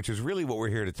event, which is really what we're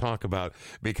here to talk about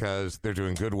because they're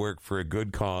doing good work for a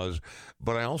good cause.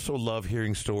 But I also love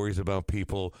hearing stories about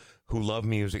people who love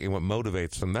music and what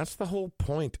motivates them. That's the whole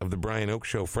point of the Brian Oak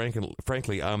Show.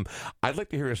 Frankly, I'd like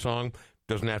to hear a song.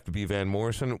 Doesn't have to be Van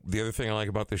Morrison. The other thing I like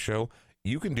about this show,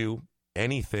 you can do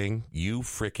anything you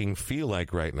freaking feel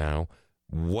like right now.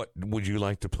 What would you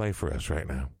like to play for us right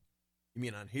now? You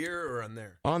mean on here or on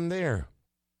there? On there.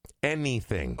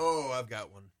 Anything. Oh, I've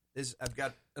got one. I've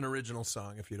got an original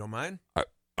song, if you don't mind.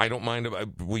 I don't mind.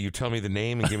 Will you tell me the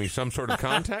name and give me some sort of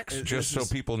context just so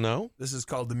people know? This is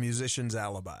called The Musician's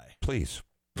Alibi. Please.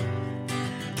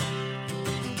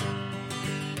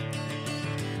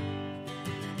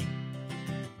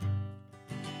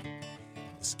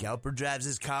 The scalper drives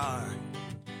his car,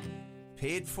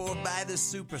 paid for by the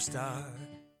superstar.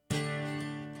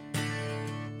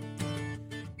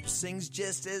 Sings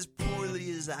just as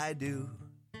poorly as I do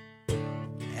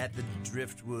at the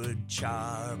Driftwood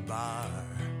Char Bar.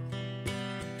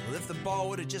 Well, if the ball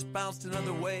would have just bounced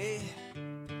another way,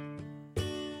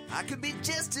 I could be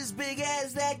just as big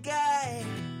as that guy.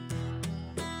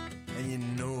 And you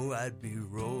know I'd be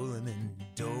rolling in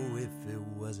dough if it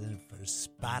wasn't for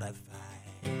Spotify.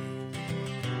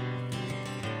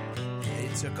 They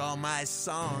took all my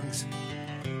songs,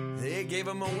 they gave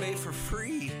them away for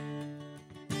free.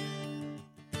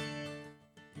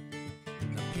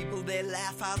 The people, they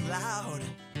laugh out loud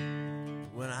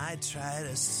when I try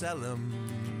to sell them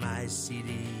my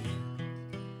CD.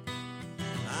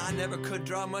 I never could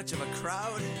draw much of a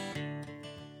crowd,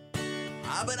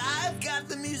 but I've got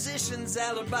the musician's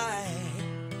alibi.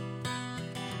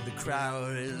 The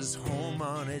crowd is home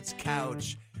on its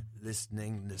couch,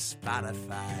 listening to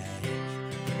Spotify.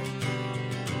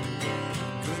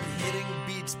 Good hitting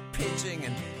beats pitching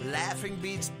and laughing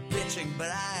beats bitching, but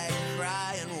I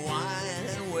cry and whine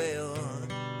and wail,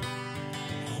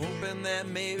 hoping that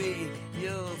maybe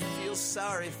you'll feel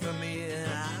sorry for me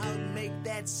and I'll make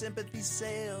that sympathy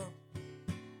sail.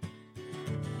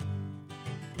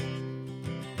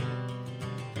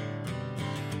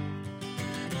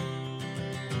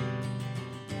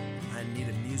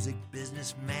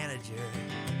 Business manager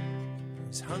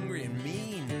who's hungry and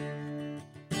mean,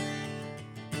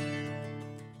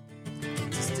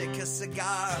 to stick a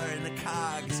cigar in the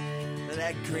cogs of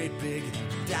that great big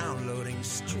downloading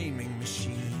streaming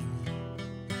machine.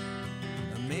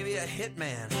 Or maybe a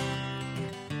hitman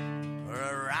or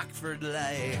a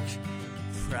Rockford-like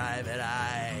private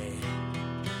eye.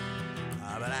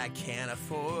 But I can't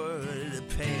afford to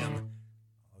pay him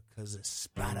because of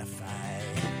Spotify.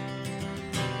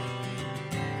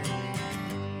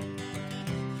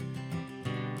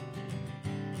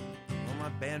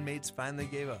 Bandmates finally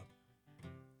gave up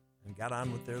and got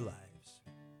on with their lives.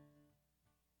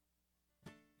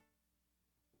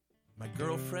 My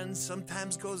girlfriend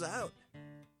sometimes goes out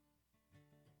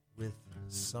with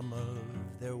some of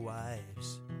their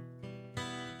wives.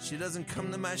 She doesn't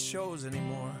come to my shows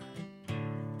anymore.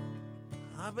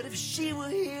 But if she were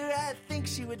here, I think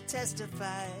she would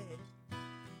testify.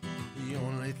 The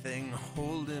only thing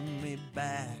holding me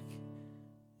back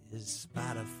is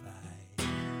Spotify.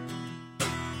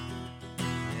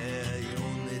 The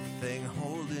only thing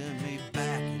holding me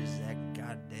back is that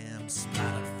goddamn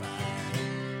Spotify.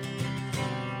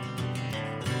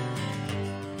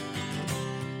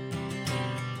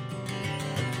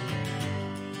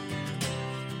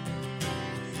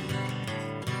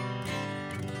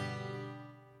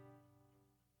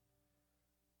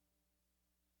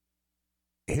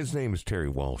 His name is Terry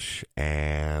Walsh,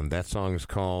 and that song is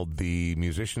called The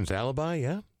Musician's Alibi,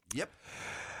 yeah? Yep.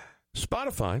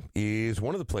 Spotify is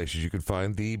one of the places you can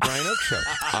find the Brian Oak Show.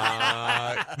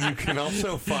 You can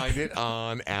also find it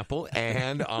on Apple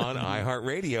and on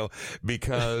iHeartRadio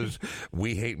because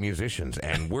we hate musicians,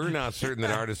 and we're not certain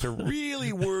that artists are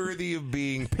really worthy of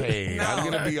being paid. I'm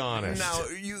going to be honest. Now,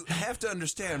 you have to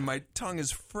understand, my tongue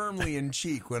is firmly in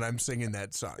cheek when I'm singing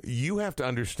that song. You have to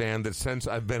understand that since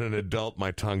I've been an adult,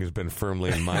 my tongue has been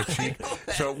firmly in my cheek.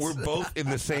 So we're both in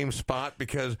the same spot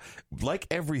because, like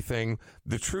everything,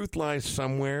 the truth lies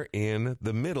somewhere in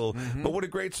the middle. Mm-hmm. But what a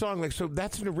great song. So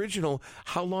that's an original.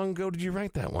 How long ago did you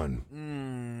write that one?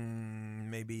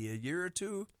 Maybe a year or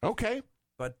two. Okay.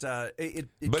 But it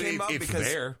came up because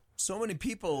there. So many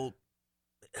people,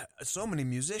 so many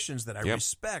musicians that I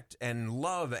respect and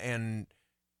love, and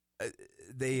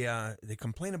they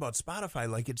complain about Spotify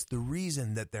like it's the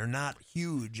reason that they're not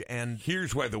huge. And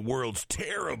here's why the world's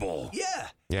terrible.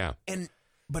 Yeah.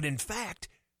 But in fact,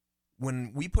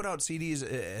 when we put out CDs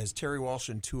as Terry Walsh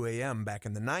and 2 a.m. back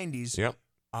in the 90s,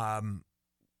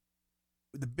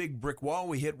 the big brick wall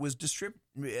we hit was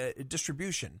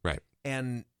distribution. Right.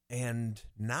 And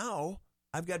now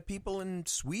I've got people in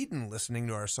Sweden listening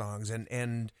to our songs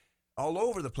and all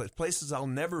over the place, places I'll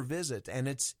never visit, and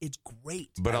it's great.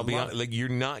 But I'll be honest, like, you're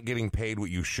not getting paid what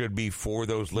you should be for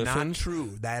those listens. Not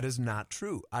true. That is not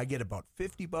true. I get about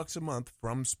 $50 a month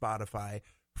from Spotify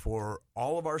for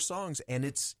all of our songs, and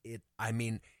I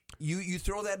mean, you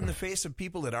throw that in the face of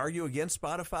people that argue against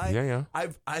Spotify. Yeah.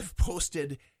 I've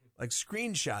posted like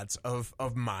screenshots of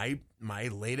my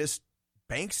latest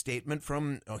bank statement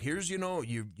from here's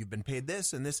you've been paid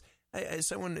this and this. I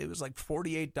someone it was like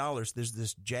 $48. There's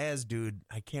this jazz dude,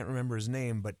 I can't remember his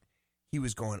name, but he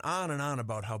was going on and on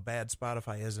about how bad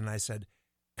Spotify is, and I said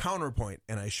counterpoint,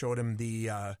 and I showed him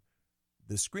the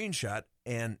screenshot,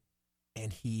 and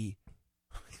he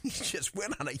just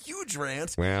went on a huge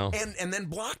rant, and then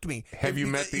blocked me. Have you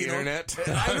met the internet?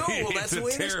 I know. Well, that's it's the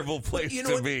way a terrible place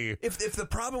to be. If the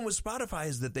problem with Spotify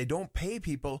is that they don't pay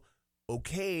people,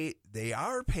 okay, they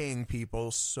are paying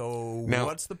people. So now,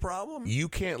 what's the problem? You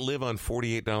can't live on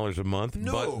 $48 a month.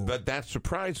 No, but that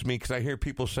surprised me because I hear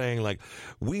people saying like,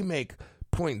 we make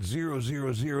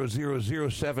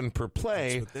 0.000007 per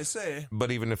play. That's what they say.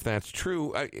 But even if that's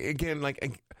true,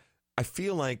 I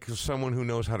feel like someone who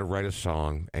knows how to write a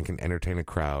song and can entertain a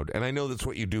crowd, and I know that's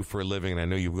what you do for a living, and I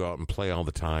know you go out and play all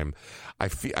the time. I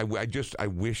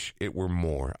wish it were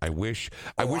more. I wish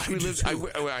we lived.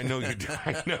 I know you do.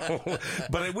 I know,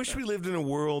 but I wish we lived in a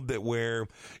world that where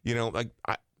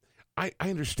I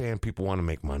understand people want to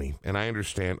make money, and I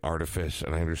understand artifice,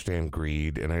 and I understand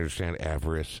greed, and I understand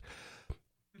avarice.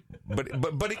 But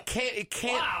it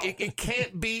can't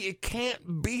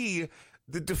be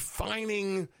the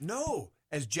defining... No.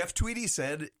 As Jeff Tweedy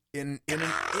said in an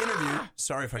interview...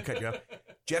 Sorry if I cut you up.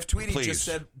 Jeff Tweedy just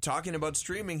said, talking about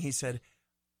streaming, he said,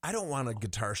 I don't want a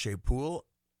guitar-shaped pool.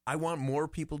 I want more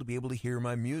people to be able to hear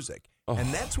my music. Oh.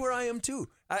 And that's where I am, too.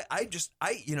 The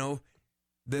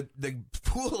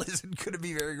pool isn't going to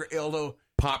be very great, although...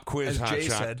 Pop quiz hot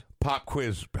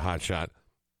shot.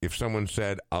 If someone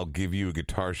said, I'll give you a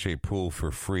guitar-shaped pool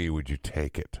for free, would you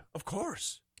take it? Of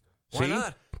course. Why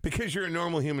not? Because you're a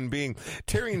normal human being.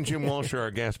 Terry and Jim Walsh are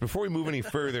our guests. Before we move any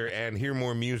further and hear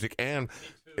more music, and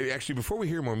actually before we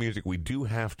hear more music, we do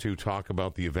have to talk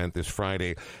about the event this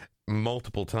Friday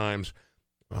multiple times.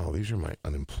 Oh, these are my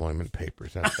unemployment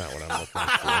papers. That's not what I'm looking for.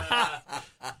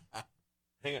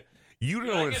 Hang on. You don't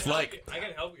know what it's like. I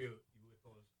can help you with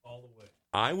those all the way.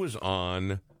 I was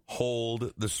on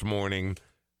hold this morning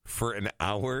for an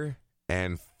hour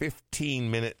and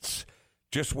 15 minutes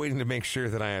just waiting to make sure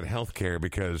that I had health care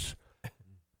because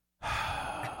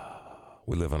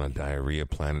we live on a diarrhea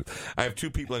planet. I have two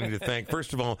people I need to thank.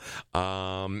 First of all,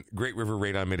 Great River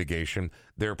Radon Mitigation.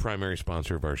 They're a primary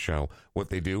sponsor of our show. What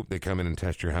they do, they come in and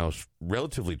test your house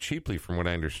relatively cheaply, from what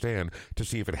I understand, to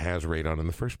see if it has radon in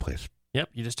the first place.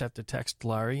 Yep, you just have to text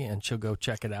Laurie, and she'll go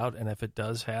check it out. And if it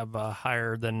does have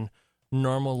higher than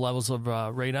normal levels of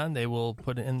radon, they will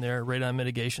put it in their radon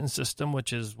mitigation system,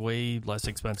 which is way less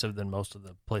expensive than most of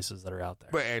the places that are out there.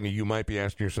 But, and you might be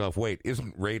asking yourself, wait,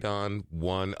 isn't radon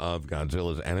one of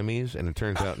Godzilla's enemies? And it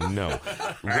turns out, no.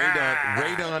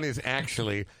 Radon is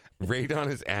actually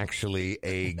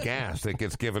a gas that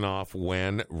gets given off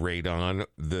when radon,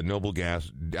 the noble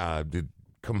gas,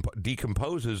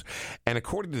 decomposes. And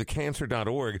according to the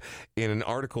cancer.org, in an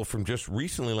article from just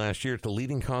recently last year, it's the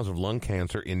leading cause of lung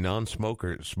cancer in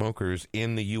smokers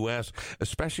in the U.S.,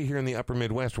 especially here in the upper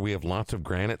Midwest where we have lots of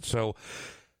granite. So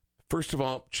First of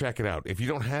all, check it out. If you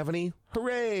don't have any,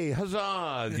 hooray,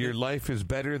 huzzah! Your life is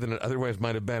better than it otherwise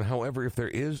might have been. However, if there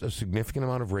is a significant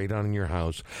amount of radon in your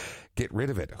house, get rid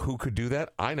of it. Who could do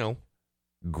that? I know.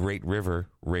 Great River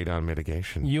Radon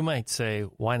Mitigation. You might say,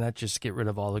 why not just get rid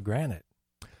of all the granite?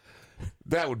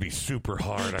 That would be super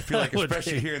hard. I feel like,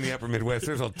 especially here in the upper Midwest,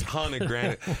 there's a ton of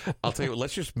granite. I'll tell you what,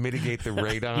 let's just mitigate the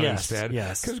radon instead.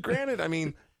 Yes. Because granite, I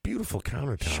mean, beautiful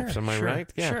countertops. Am I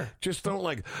right? Yeah. Sure. Just don't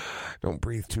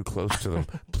breathe too close to them.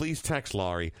 Please text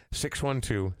Laurie,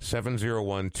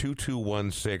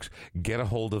 612-701-2216. Get a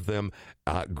hold of them.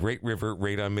 Great River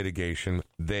Radon Mitigation.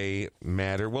 They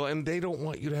matter. Well, and they don't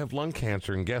want you to have lung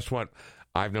cancer. And guess what?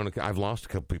 I've lost a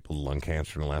couple people to lung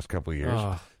cancer in the last couple of years.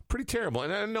 Pretty terrible.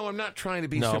 And no, I'm not trying to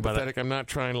be sympathetic. I'm not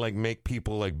trying to make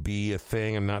people be a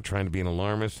thing. I'm not trying to be an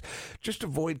alarmist. Just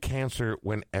avoid cancer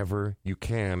whenever you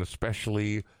can,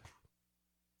 especially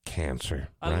cancer.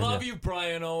 Right? I love you,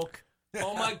 Brian Oak.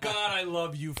 Oh my God, I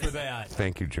love you for that.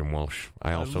 Thank you, Jim Walsh.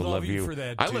 I also love you for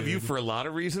that. I love you for a lot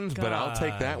of reasons, but I'll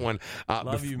take that one.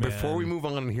 Love you, man. Before we move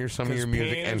on and hear some of your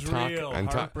music and talk,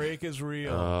 heartbreak is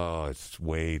real. Oh, it's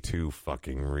way too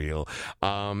fucking real.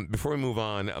 Before we move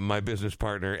on, my business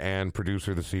partner and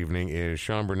producer this evening is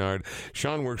Sean Bernard.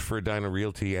 Sean works for Edina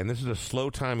Realty, and this is a slow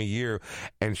time of year.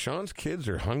 And Sean's kids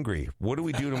are hungry. What do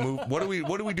we do to move? What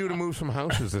do we do to move some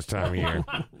houses this time of year?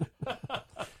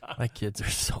 My kids are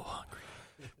so hungry.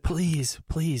 Please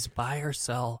buy or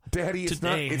sell. Daddy,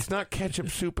 today. It's not ketchup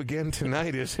soup again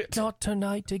tonight, is it? Not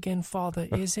tonight again, Father,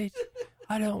 is it?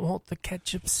 I don't want the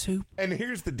ketchup soup. And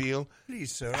here's the deal.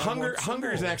 Please, sir.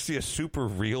 Hunger is actually a super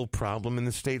real problem in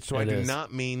the States, so I do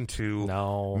not mean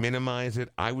to minimize it.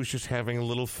 I was just having a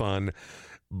little fun.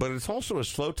 But it's also a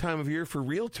slow time of year for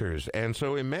realtors. And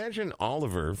so imagine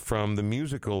Oliver from the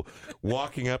musical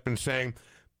walking up and saying,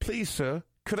 "Please, sir,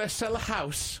 could I sell a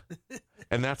house?"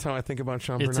 And that's how I think about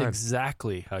Sean Bernard. It's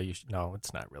exactly how you no,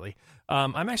 it's not really.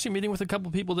 I'm actually meeting with a couple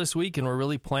people this week, and we're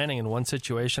really planning in one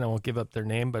situation. I won't give up their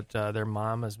name, but their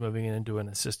mom is moving into an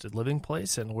assisted living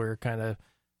place, and we're kind of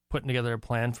putting together a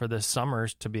plan for this summer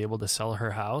to be able to sell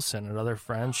her house. And another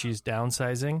friend, she's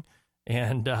downsizing,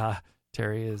 and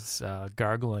Terry is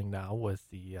gargling now with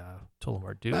the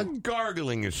Tullamore Dew.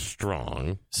 Gargling is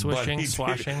strong. Swishing,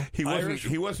 swashing.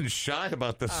 He wasn't shy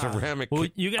about the ceramic. Well,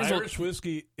 you guys Irish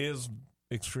whiskey is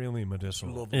extremely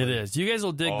medicinal. It is. You guys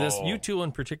will dig this. You two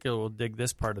in particular will dig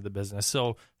this part of the business.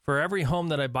 So for every home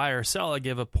that I buy or sell, I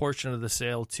give a portion of the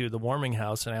sale to the Warming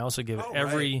House, and I also give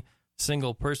every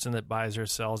single person that buys or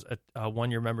sells a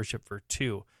one-year membership for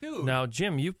 $2. Dude. Now,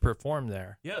 Jim, you've performed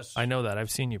there. Yes. I know that. I've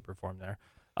seen you perform there.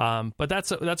 But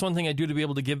that's one thing I do to be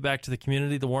able to give back to the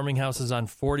community. The Warming House is on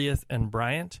 40th and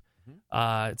Bryant.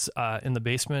 It's in the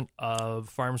basement of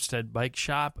Farmstead Bike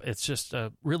Shop. It's just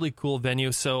a really cool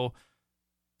venue. So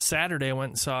Saturday, I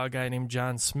went and saw a guy named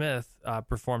John Smith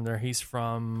perform there. He's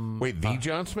from... Wait, the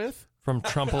John Smith? From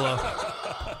Trumpelow.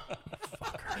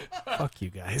 Fuck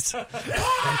you guys.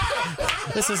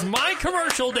 This is my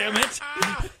commercial, damn it.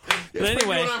 But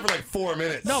anyway, going on for 4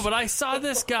 minutes. No, but I saw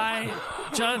this guy,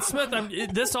 John Smith.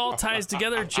 This all ties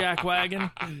together, Jack Wagon.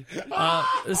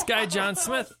 This guy, John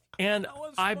Smith, and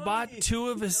I bought 2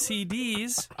 of his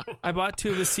CDs.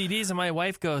 And my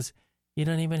wife goes, "You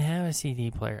don't even have a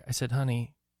CD player." I said,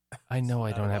 "Honey, I know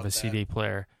I don't have a CD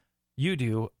player. You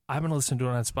do. I'm going to listen to it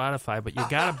on Spotify, but you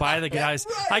got to buy the guys."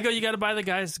 I go, "You got to buy the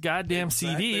guys' goddamn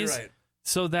CDs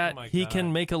so that he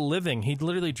can make a living." He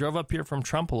literally drove up here from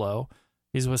Trumpelow.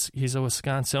 He's a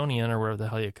Wisconsinian, or whatever the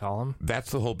hell you call him.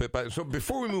 That's the whole bit. So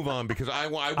before we move on, because I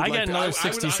would I like got to, another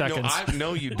 60 seconds.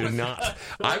 No, you do not.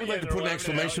 I would like to put an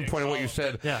exclamation point on what you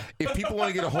said. Yeah. If people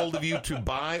want to get a hold of you to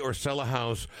buy or sell a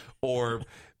house or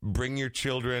bring your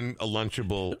children a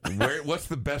Lunchable, what's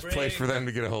the best place for them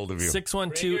to get a hold of you?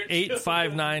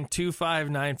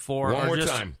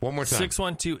 612-859-2594. One more time.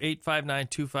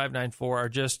 612-859-2594, or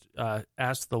just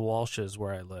ask the Walshes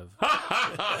where I live.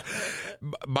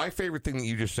 My favorite thing that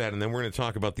you just said, and then we're going to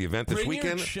talk about the event this weekend.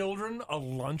 Bring your children a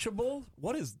Lunchable?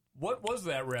 What was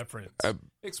that reference?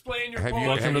 Explain your point.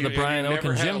 Welcome to the Brian Oak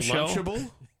and Jim show.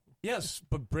 Lunchable? Yes,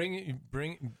 but bring.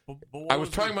 I was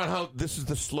talking about how this is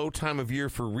the slow time of year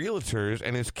for realtors,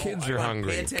 and his kids are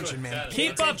hungry. Pay attention, man.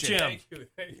 Keep up, Jim.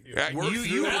 Thank you.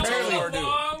 You apparently a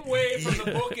long way from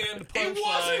the bookend punchline. It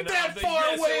wasn't that far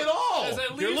away at all.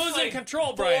 You're losing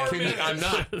control, Brian. I'm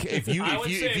not. If you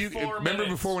remember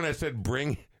before when I said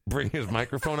bring his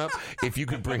microphone up, if you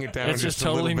could bring it down. It's just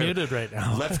totally muted right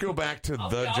now. Let's go back to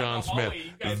the John Smith.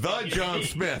 The John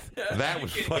Smith. That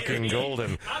was fucking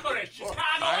golden. I'm going to Chicago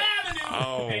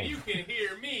Avenue, and you can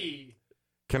hear me.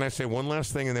 Can I say one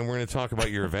last thing, and then we're going to talk about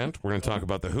your event. We're going to talk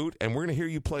about the Hoot, and we're going to hear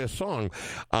you play a song.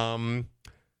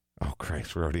 Oh,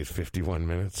 Christ, we're already at 51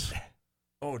 minutes.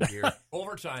 Oh, dear.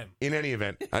 Overtime. In any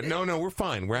event, no, we're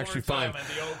fine. We're actually fine. Overtime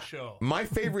at the old show. My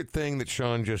favorite thing that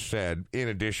Sean just said, in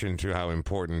addition to how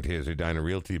important his Edina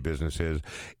Realty business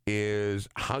is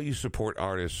how you support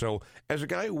artists. So, as a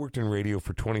guy who worked in radio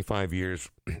for 25 years,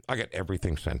 I got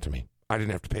everything sent to me. I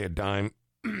didn't have to pay a dime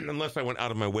unless I went out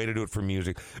of my way to do it for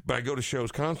music. But I go to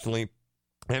shows constantly,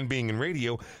 and being in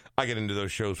radio, I get into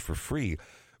those shows for free.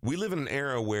 We live in an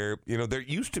era where, there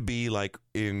used to be like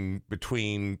in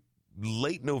between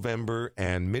late November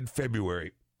and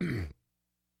mid-February,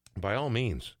 by all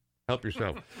means, help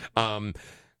yourself.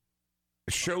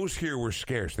 Shows here were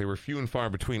scarce. They were few and far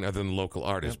between other than local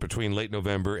artists between late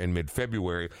November and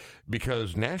mid-February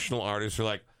because national artists are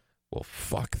like, well,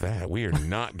 fuck that. We are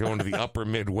not going to the upper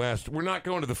Midwest. We're not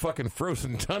going to the fucking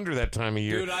frozen tundra that time of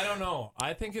year. Dude, I don't know.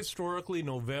 I think historically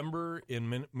November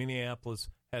in Minneapolis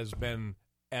has been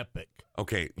epic.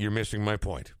 Okay, you're missing my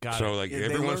point. Got it. Like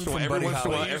every once in a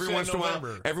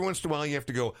while, you have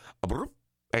to go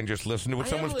and just listen to what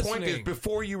someone's point is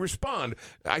before you respond.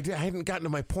 I hadn't gotten to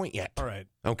my point yet. All right.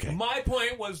 Okay. My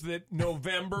point was that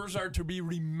Novembers are to be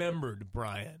remembered,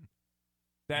 Brian.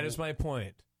 That is my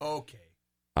point. Okay.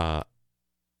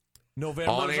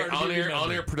 Novembers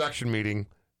on air production meeting.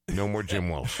 No more Jim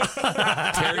Welsh.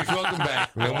 Terry's welcome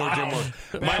back. No more Jim Welsh.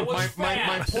 My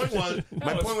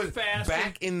point was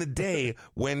back in the day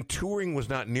when touring was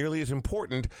not nearly as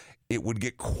important, it would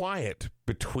get quiet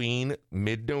between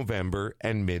mid-November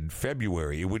and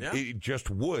mid-February. It just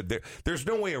would. There's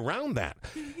no way around that.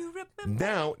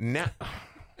 Now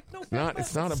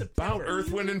it's not about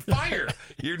Earth, Wind, and Fire.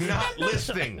 You're not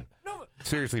listening.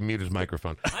 Seriously, mute his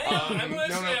microphone. I'm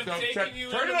listening.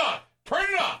 Turn it off. Turn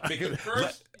it off!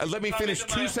 Because let me finish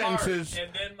 2 sentences. And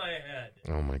then my head.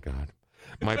 Oh, my God.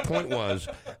 My point was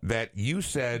that you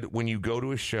said when you go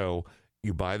to a show,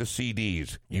 you buy the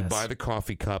CDs, you buy the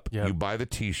coffee cup, you buy the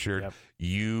T-shirt,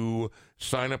 you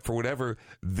sign up for whatever.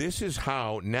 This is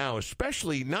how now,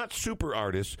 especially not super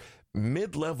artists,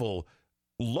 mid-level,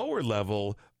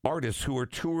 lower-level artists who are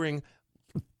touring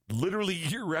literally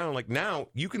year-round. Like now,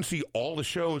 you can see all the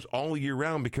shows all year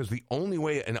round because the only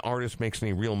way an artist makes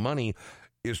any real money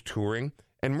is touring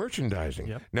and merchandising.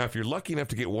 Yep. Now, if you're lucky enough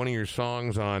to get one of your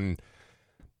songs on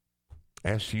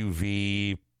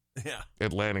SUV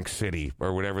Atlantic City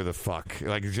or whatever the fuck,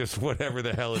 like just whatever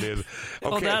the hell it is. Okay.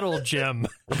 Oh, that old gem.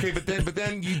 Okay, but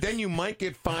then you might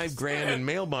get $5,000 in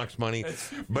mailbox money.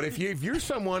 But if you're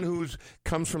someone who's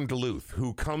comes from Duluth,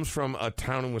 who comes from a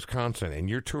town in Wisconsin, and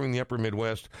you're touring the upper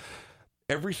Midwest,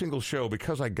 every single show,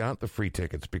 because I got the free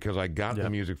tickets, because I got the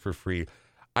music for free,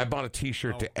 I bought a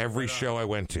T-shirt to every show I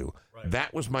went to. Right.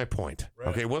 That was my point. Right.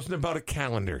 Okay, it wasn't about a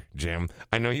calendar, Jim.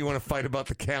 I know you want to fight about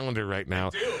the calendar right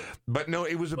now, but no,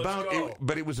 it was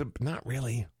not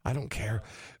really. I don't care.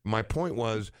 My point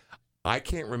was, I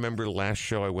can't remember the last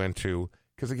show I went to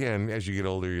because again, as you get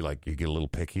older, you get a little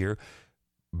pickier.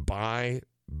 Buy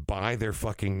their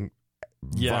fucking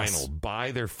vinyl,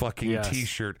 buy their fucking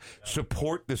T-shirt,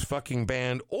 support this fucking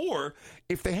band, or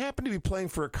if they happen to be playing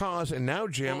for a cause, and now,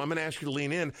 Jim, I'm going to ask you to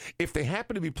lean in, if they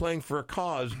happen to be playing for a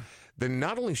cause, then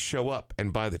not only show up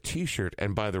and buy the T-shirt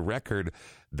and buy the record,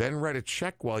 then write a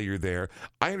check while you're there.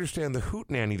 I understand the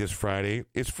Hootenanny this Friday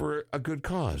is for a good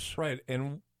cause. Right,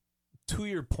 and to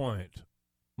your point,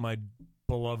 my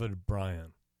beloved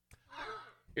Brian,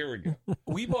 here we go.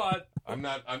 We bought. I'm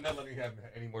not letting you have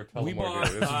any more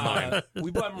This is mine.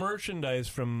 We bought merchandise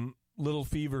from Little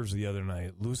Fevers the other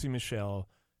night. Lucy Michelle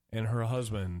and her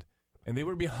husband, and they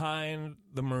were behind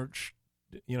the merch.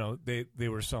 You know, they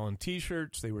were selling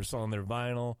T-shirts, they were selling their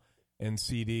vinyl and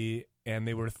CD, and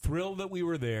they were thrilled that we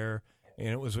were there. And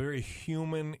it was a very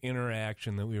human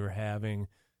interaction that we were having.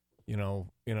 You know,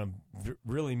 in a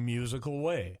really musical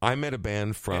way. I met a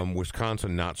band from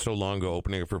Wisconsin not so long ago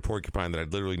opening up for Porcupine that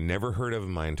I'd literally never heard of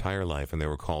in my entire life, and they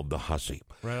were called The Hussy.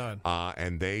 Right on.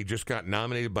 And they just got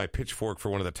nominated by Pitchfork for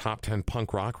one of the top 10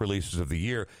 punk rock releases of the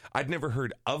year. I'd never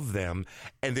heard of them,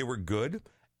 and they were good.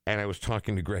 And I was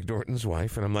talking to Greg Norton's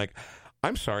wife, and I'm like,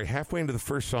 I'm sorry, halfway into the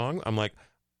first song, I'm like,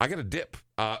 I got a dip.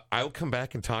 I'll come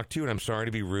back and talk to you, and I'm sorry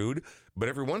to be rude. But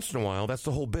every once in a while, that's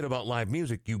the whole bit about live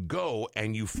music. You go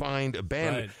and you find a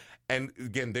band. Right. And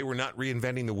again, they were not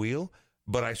reinventing the wheel,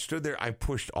 but I stood there. I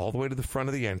pushed all the way to the front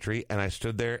of the entry, and I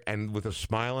stood there and with a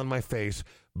smile on my face,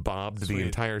 bobbed the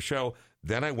entire show.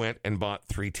 Then I went and bought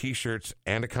 3 T-shirts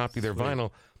and a copy of their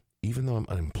vinyl. Even though I'm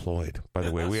unemployed, by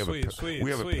the way, we have a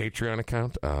Patreon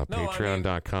account,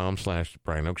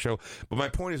 patreon.com/Brian Oak Show. But my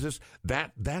point is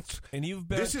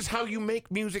this is how you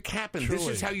make music happen. Truly. This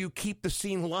is how you keep the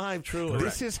scene live. Truly.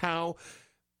 This is how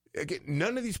again,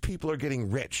 none of these people are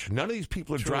getting rich. None of these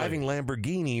people are driving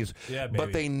Lamborghinis. Yeah,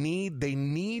 but they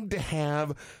need to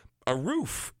have a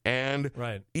roof and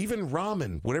even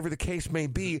ramen, whatever the case may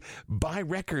be. Buy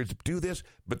records, do this.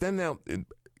 But then now,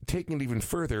 taking it even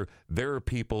further, there are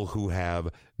people who have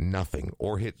nothing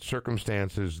or hit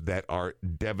circumstances that are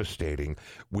devastating,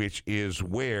 which is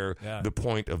where the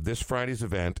point of this Friday's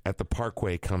event at the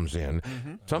Parkway comes in.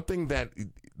 Mm-hmm. Something that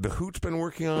the Hoot's been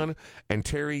working on, and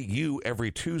Terry, you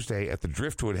every Tuesday at the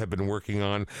Driftwood have been working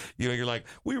on. You know, you're like,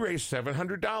 we raised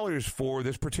 $700 for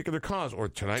this particular cause, or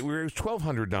tonight we raised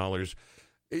 $1,200.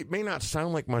 It may not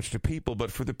sound like much to people,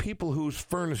 but for the people whose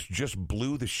furnace just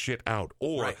blew the shit out,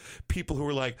 or people who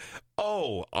are like,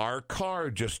 oh, our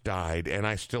car just died and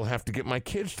I still have to get my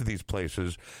kids to these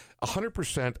places,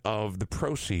 100% of the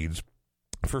proceeds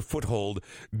for Foothold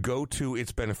go to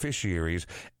its beneficiaries,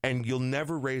 and you'll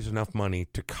never raise enough money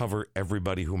to cover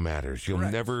everybody who matters. You'll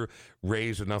never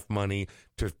raise enough money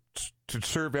to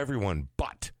serve everyone,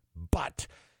 but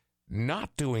not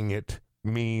doing it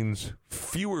means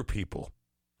fewer people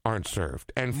aren't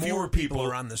served, and fewer more people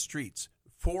are on the streets.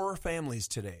 4 families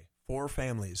today. 4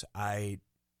 families. I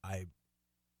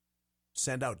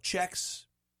send out checks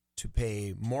to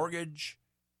pay mortgage.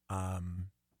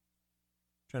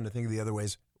 Trying to think of the other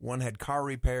ways. One had car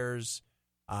repairs.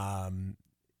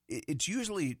 It's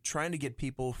usually trying to get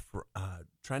people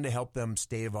trying to help them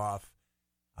stave off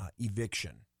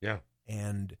eviction. Yeah,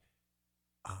 and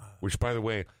which, by the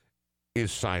way,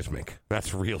 is seismic.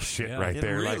 That's real shit right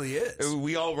there. It really is.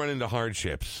 We all run into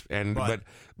hardships, and but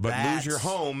lose your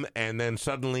home, and then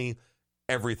suddenly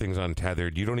everything's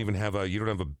untethered. You don't have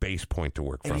a base point to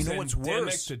work from. And you know what's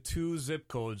worse? To 2 zip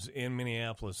codes in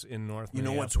Minneapolis, in North Minneapolis. You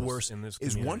know what's worse in this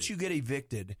is once you get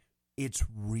evicted, it's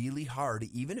really hard.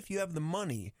 Even if you have the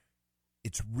money,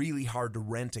 it's really hard to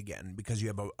rent again because you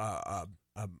have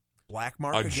a black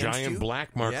mark against you. A giant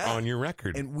black mark on your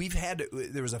record. And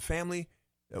there was a family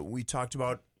we talked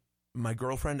about, my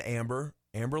girlfriend Amber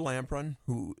Lamprun,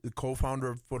 who the co-founder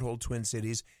of Foothold Twin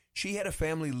Cities. She had a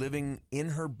family living in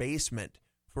her basement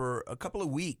for a couple of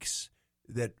weeks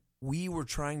that we were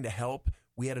trying to help.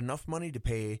 We had enough money to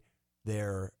pay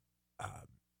their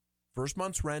first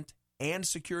month's rent and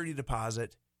security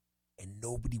deposit, and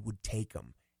nobody would take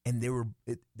them. And they were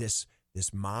this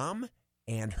mom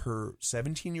and her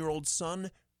 17-year-old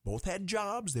son both had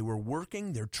jobs. They were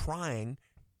working. They're trying,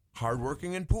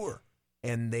 hardworking and poor,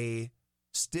 and they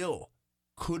still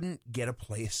couldn't get a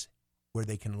place where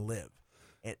they can live.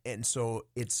 And so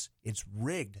it's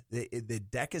rigged. The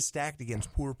deck is stacked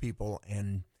against poor people,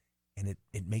 and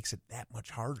it makes it that much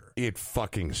harder. It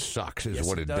fucking sucks is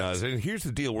what it does. And here's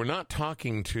the deal. We're not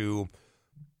talking to,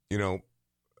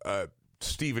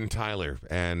 Steven Tyler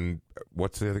and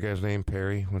what's the other guy's name?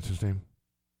 Perry? What's his name?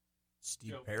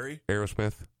 Steve Perry?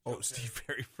 Aerosmith? Oh, Steve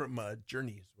Perry from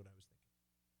Journey is what I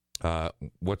was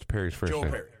thinking. What's Perry's first name? Joe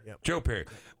Perry. Yep. Joe Perry.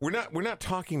 We're not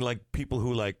talking like people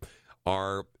who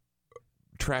are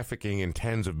trafficking in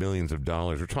tens of millions of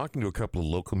dollars. We're talking to a couple of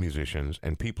local musicians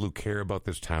and people who care about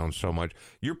this town so much.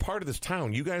 You're part of this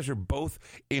town. You guys are both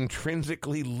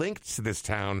intrinsically linked to this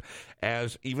town.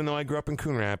 As even though I grew up in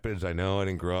Coon Rapids, I know I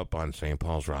didn't grow up on St.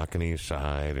 Paul's Rockin' East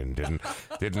Side and didn't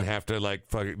have to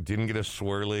didn't get a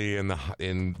swirly in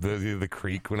the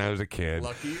creek when I was a kid.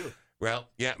 Lucky you. Well,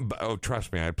 yeah.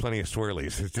 Trust me, I had plenty of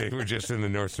swirlies. They were just in the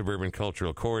North Suburban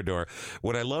Cultural Corridor.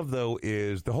 What I love, though,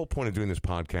 is the whole point of doing this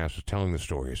podcast is telling the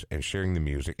stories and sharing the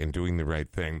music and doing the right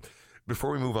thing. Before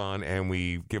we move on and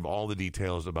we give all the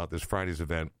details about this Friday's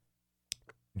event,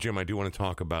 Jim, I do want to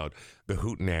talk about the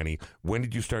Hoot Nanny. When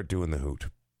did you start doing the Hoot?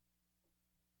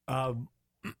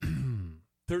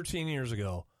 13 years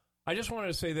ago. I just wanted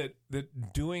to say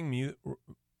that doing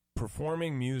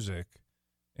performing music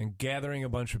and gathering a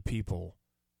bunch of people,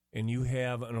 and you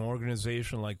have an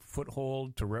organization like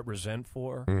Foothold to represent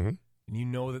for, and you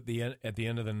know that at the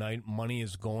end of the night, money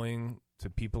is going to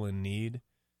people in need.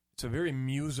 It's a very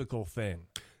musical thing.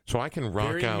 So I can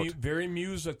rock out, very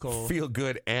musical, feel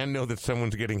good, and know that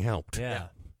someone's getting helped. Yeah.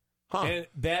 Huh. And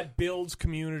that builds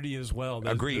community as well.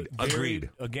 Agreed.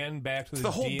 Again, back to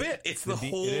the whole bit. It's the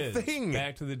whole thing.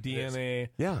 Back to the DNA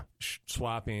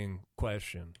swapping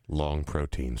question. Long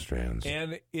protein strands.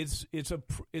 And it's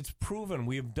proven.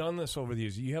 We have done this over the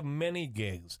years. You have many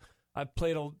gigs. I've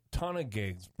played a ton of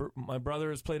gigs. My brother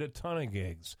has played a ton of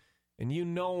gigs. And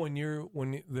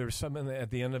when there's something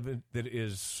at the end of it that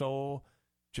is so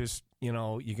just,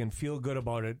 you can feel good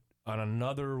about it in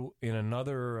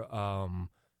another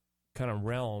kind of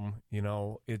realm,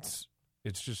 it's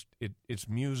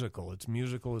musical. It's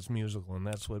musical, and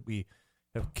that's what we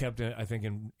have kept it, I think,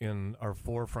 in our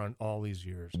forefront all these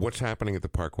years. What's happening at the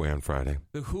Parkway on Friday?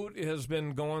 The Hoot has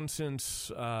been going since,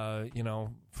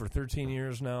 for 13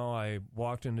 years now. I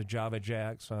walked into Java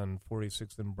Jack's on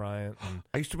 46th and Bryant. And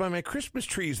I used to buy my Christmas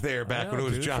trees there back when it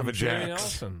was Java Jerry Jack's.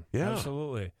 Nelson. Yeah.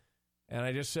 Absolutely. And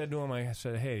I just said to him, I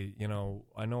said, hey,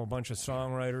 I know a bunch of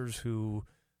songwriters who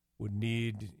would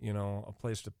need, a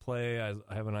place to play. I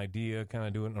have an idea, kind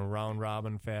of do it in a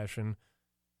round-robin fashion.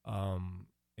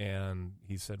 And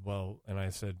he said, well, and I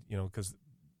said, because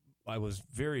I was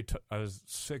I was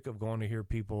sick of going to hear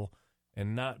people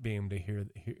and not being able to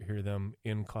hear them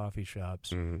in coffee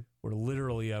shops, where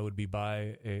literally I would be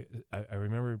I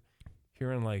remember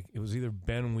hearing, like, it was either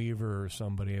Ben Weaver or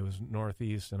somebody. It was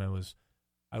Northeast, and I was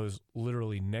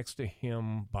literally next to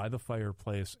him by the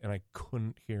fireplace, and I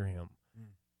couldn't hear him.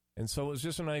 And so it was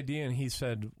just an idea, and he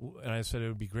said, and I said, it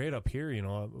would be great up here,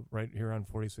 right here on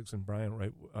 46 and Bryant,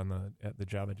 right at the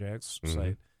Java Jack's site.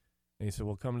 And he said,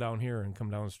 well, come down here and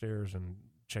come downstairs and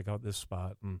check out this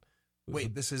spot. And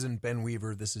wait, this isn't Ben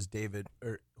Weaver. This is David.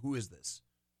 Or who is this?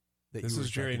 This is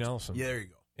Jerry Nelson. Yeah, there you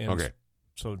go. And okay.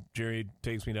 So Jerry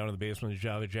takes me down to the basement of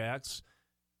Java Jack's,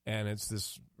 and it's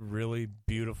this really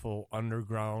beautiful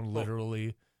underground,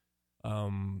 literally,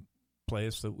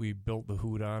 place that we built the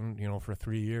Hoot on, for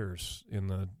 3 years in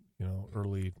the,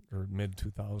 early or mid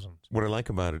 2000s. What I like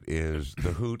about it is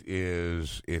the Hoot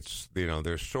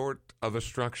there's sort of a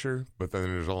structure, but then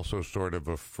there's also sort of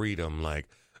a freedom, like,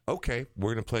 okay,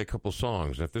 we're going to play a couple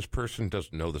songs. And if this person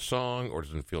doesn't know the song or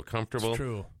doesn't feel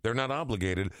comfortable, they're not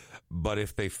obligated. But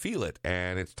if they feel it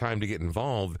and it's time to get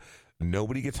involved,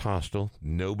 nobody gets hostile,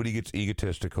 nobody gets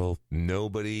egotistical,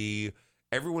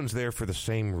 everyone's there for the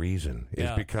same reason.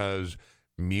 It's because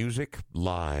music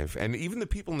live, and even the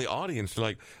people in the audience,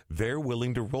 they're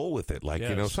willing to roll with it. Like,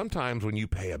 sometimes when you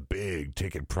pay a big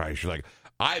ticket price, you're like,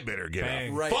 I better get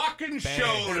a fucking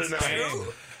show tonight.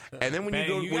 And then when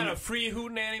you got a free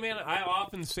hootenanny, man. I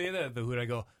often say that at the Hoot. I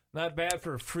go, not bad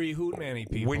for a free hootenanny,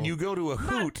 people. When you go to a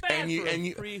Hoot and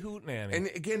you free hootenanny. And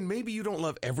again, maybe you don't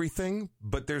love everything,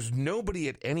 but there's nobody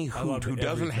at any Hoot who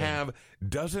doesn't have.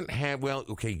 Well,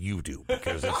 okay, you do,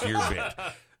 because it's your bit.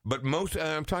 But most,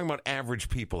 I'm talking about average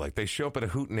people. Like, they show up at a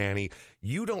hootenanny.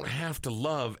 You don't have to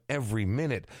love every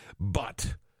minute,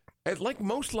 but like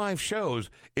most live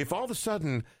shows, if all of a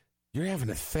sudden you're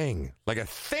having a thing, like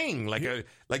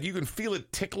you can feel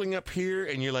it tickling up here,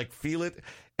 and you're like, feel it.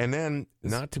 And then,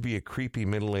 not to be a creepy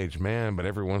middle-aged man, but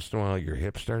every once in a while your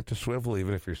hips start to swivel,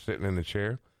 even if you're sitting in the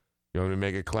chair. You want me to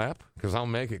make it clap? Because I'll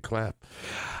make it clap.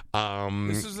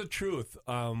 This is the truth.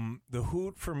 The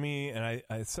Hoot, for me, and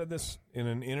I said this in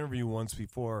an interview once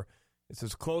before, it's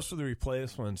as close to the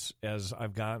Replacements as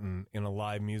I've gotten in a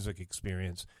live music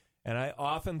experience. And I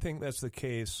often think that's the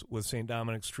case with St.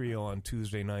 Dominic's Trio on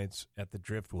Tuesday nights at the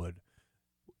Driftwood.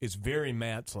 It's very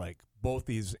Matt's-like. Both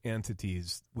these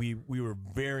entities, we were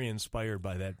very inspired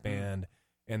by that band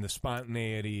and the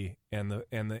spontaneity and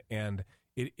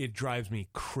it drives me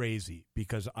crazy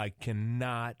because I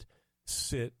cannot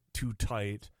sit too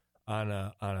tight on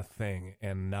a thing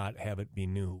and not have it be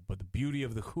new. But the beauty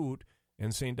of the Hoot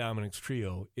and St. Dominic's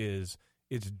Trio is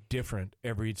it's different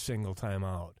every single time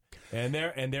out. And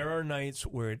there are nights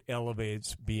where it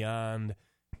elevates beyond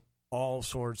all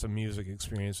sorts of music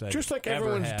experience. Just like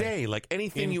everyone's day, like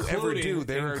anything you ever do,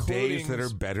 there are days that are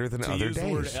better than other days. To use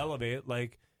the word elevate,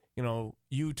 like,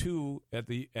 U2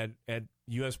 at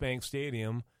US Bank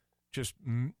Stadium, just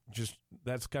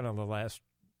that's kind of the last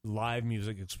live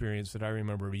music experience that I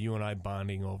remember you and I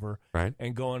bonding over, right?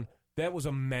 And going, that was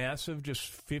a massive, just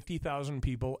 50,000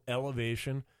 people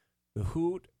elevation. The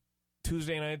Hoot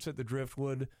Tuesday nights at the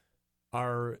Driftwood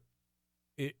are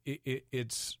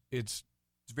it's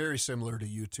very similar to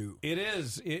U2. It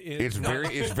is. It's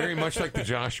very much like the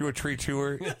Joshua Tree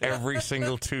Tour every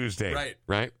single Tuesday.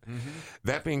 Right. Mm-hmm.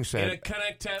 That being said,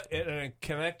 in a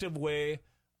connective way,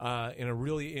 in a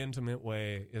really intimate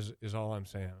way, is all I'm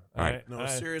saying. All right. No,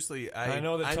 seriously, I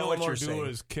know that Tullamore Dew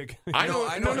is kicking. I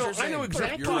know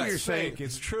exactly what you're saying.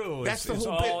 It's true. That's the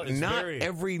whole bit. Not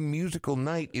every musical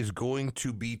night is going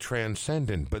to be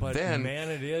transcendent, but then, man,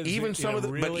 it is. Even some of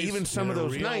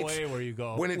those nights, where you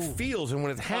go, when it feels and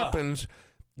when it happens,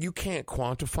 you can't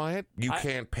quantify it. You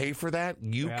can't pay for that.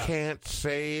 You can't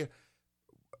say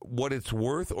what it's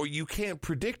worth, or you can't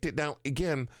predict it. Now,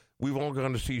 again, we've all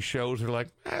gone to see shows that are like,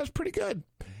 that's pretty good.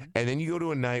 Mm-hmm. And then you go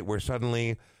to a night where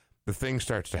suddenly the thing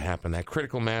starts to happen. That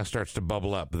critical mass starts to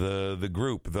bubble up. The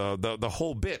group, the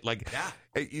whole bit. Like,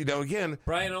 again,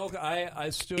 Brian Oak, I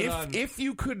stood on. If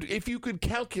you could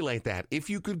calculate that, if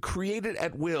you could create it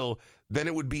at will, then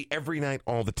it would be every night,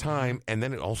 all the time, and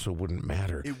then it also wouldn't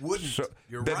matter. It wouldn't. So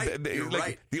You're right.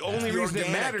 The only reason it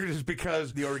mattered is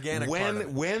because the organic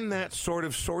when that sort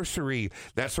of sorcery,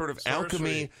 that sort of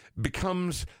alchemy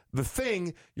becomes the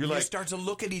thing, you start to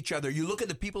look at each other. You look at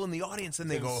the people in the audience, and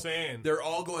they're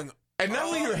all going. And not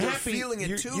only you're happy, feeling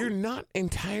it too. You're not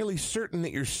entirely certain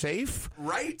that you're safe.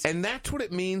 Right. And that's what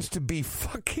it means to be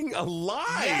fucking alive.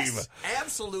 Yes,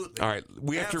 absolutely. All right,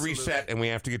 we have to reset, and we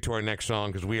have to get to our next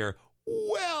song because we are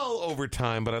well over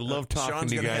time, but I love talking to you guys.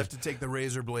 Sean's going to have to take the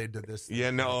razor blade to this thing.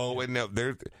 Yeah, no.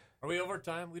 Are we over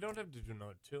time? We don't have to do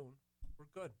another tune. We're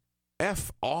good.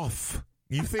 F off.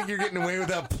 You think you're getting away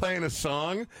without playing a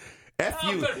song? F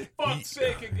you. For fuck's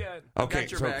sake again. Okay,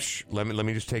 so let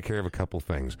me just take care of a couple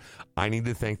things. I need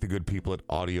to thank the good people at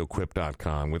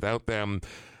AudioQuip.com. Without them,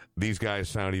 these guys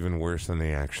sound even worse than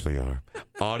they actually are.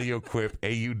 AudioQuip,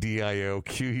 AudioQuip.com.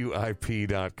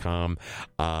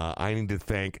 I need to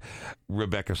thank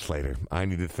Rebecca Slater. I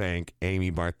need to thank Amy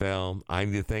Barthel. I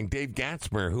need to thank Dave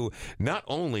Gatzmer, who not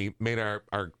only made our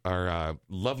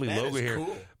lovely logo here,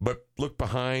 cool. but look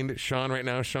behind Sean right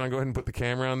now. Sean, go ahead and put the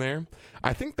camera on there.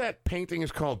 I think that painting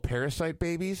is called Parasite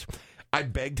Babies. I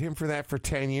begged him for that for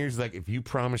 10 years. Like, if you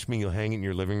promise me you'll hang it in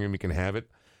your living room, you can have it.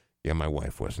 Yeah, my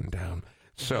wife wasn't down.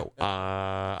 So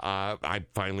I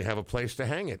finally have a place to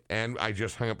hang it. And I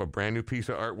just hung up a brand new piece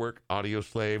of artwork, Audio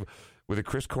Slave, with a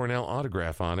Chris Cornell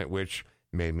autograph on it, which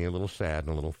made me a little sad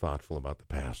and a little thoughtful about the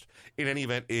past. In any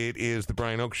event, it is the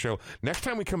Brian Oak Show. Next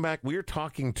time we come back, we are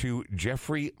talking to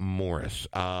Jeffrey Morris.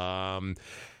 The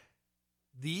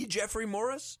Jeffrey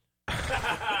Morris?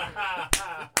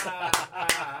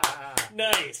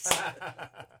 Nice.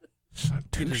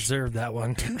 You deserved that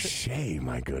one. Touche,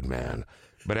 my good man.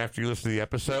 But after you listen to the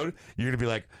episode, you're going to be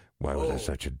like, why was I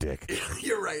such a dick?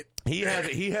 You're right. He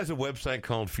has a website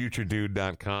called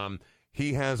futuredude.com.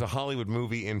 He has a Hollywood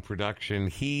movie in production.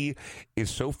 He is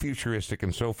so futuristic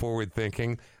and so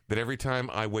forward-thinking that every time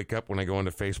I wake up when I go onto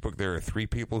Facebook, there are 3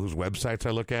 people whose websites I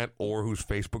look at or whose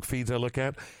Facebook feeds I look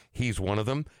at. He's one of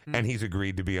them, and he's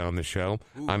agreed to be on the show.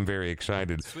 Ooh. I'm very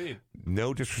excited. Sweet.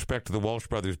 No disrespect to the Walsh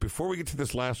brothers. Before we get to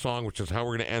this last song, which is how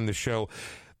we're going to end the show,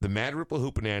 the Mad Ripple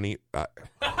Hoopananny...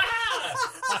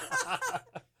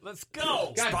 Let's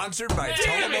go. Sponsored by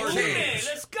Tullamore Games.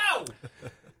 Let's go.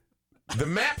 The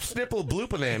Map Snipple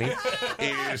Bloopananny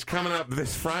is coming up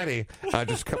this Friday,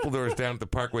 just a couple doors down at the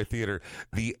Parkway Theater.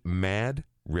 The Mad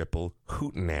Ripple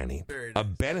Hootenanny, a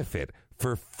benefit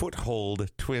for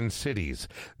Foothold Twin Cities.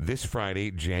 This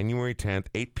Friday, January 10th,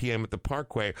 8 p.m. at the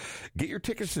Parkway. Get your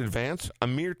tickets in advance, a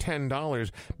mere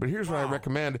 $10. But here's what I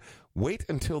recommend. Wait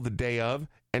until the day of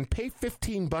and pay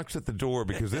 $15 at the door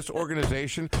because this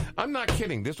organization, I'm not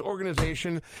kidding, this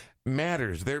organization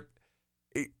matters.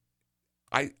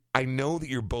 I know that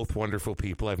you're both wonderful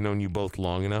people. I've known you both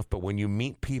long enough, but when you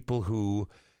meet people who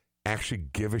actually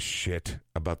give a shit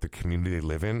about the community they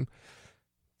live in,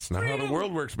 it's not how the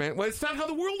world works, man. Well, it's not how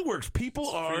the world works. People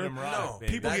are... No,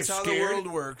 people that's get how scared. the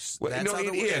world works. Well, no,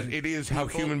 it is. It is how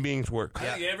human beings work. I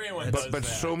think everyone does But that.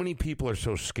 so many people are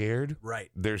so scared.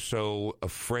 Right. They're so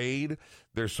afraid.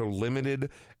 They're so limited.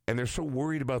 And they're so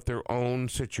worried about their own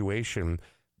situation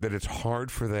that it's hard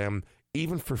for them,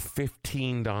 even for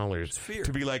 $15,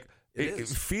 to be like...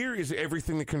 Fear is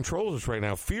everything that controls us right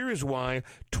now. Fear is why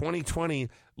 2020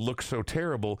 looks so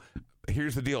terrible.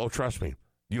 Here's the deal. Oh, trust me.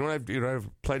 You don't have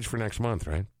a pledge for next month,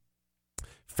 right?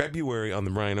 February on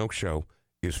the Brian Oak Show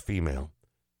is female.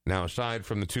 Now, aside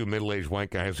from the 2 middle-aged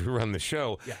white guys who run the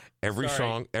show, every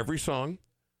song,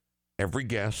 every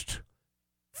guest,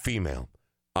 female.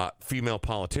 Female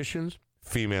politicians,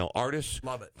 female artists,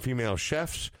 love it. Female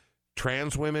chefs,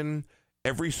 trans women,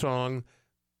 every song.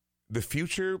 The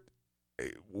future,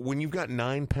 when you've got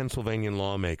 9 Pennsylvania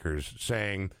lawmakers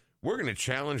saying, we're going to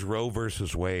challenge Roe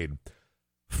versus Wade,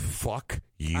 fuck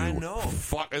you. I know.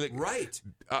 Fuck. Right.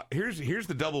 Here's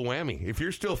the double whammy. If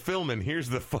you're still filming, here's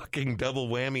the fucking double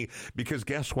whammy. Because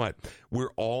guess what?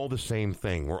 We're all the same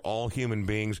thing. We're all human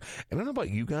beings. And I don't know about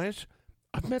you guys,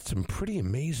 I've met some pretty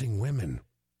amazing women.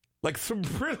 Like some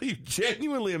really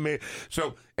genuinely amazing.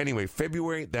 So anyway,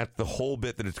 February, that's the whole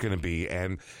bit that it's going to be.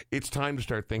 And it's time to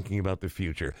start thinking about the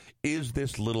future. Is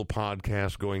this little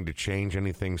podcast going to change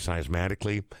anything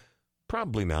seismatically?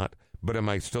 Probably not. But am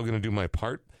I still going to do my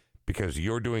part? Because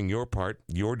you're doing your part.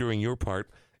 You're doing your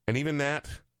part. And even that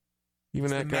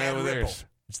guy over there.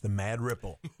 It's the Mad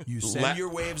Ripple. You send your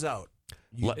waves out.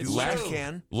 You do what you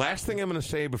can. Last thing I'm going to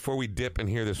say before we dip and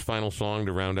hear this final song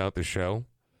to round out the show.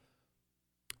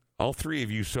 All 3 of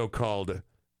you so-called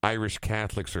Irish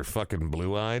Catholics are fucking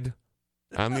blue-eyed.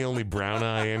 I'm the only brown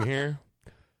eye in here.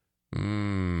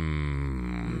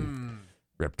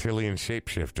 Reptilian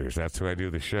shapeshifters. That's who I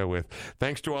do the show with.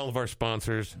 Thanks to all of our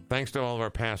sponsors. Thanks to all of our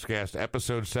past guests.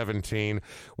 Episode 17.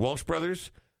 Walsh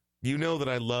Brothers, you know that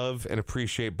I love and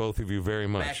appreciate both of you very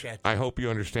much. I hope you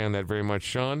understand that very much.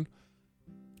 Sean,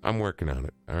 I'm working on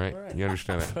it. All right? You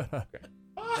understand that? Okay.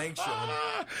 Thanks, Sean.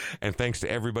 And thanks to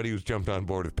everybody who's jumped on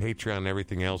board with Patreon and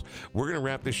everything else. We're going to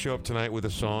wrap this show up tonight with a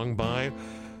song by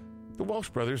the Walsh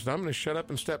Brothers. And I'm going to shut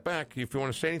up and step back. If you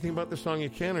want to say anything about the song, you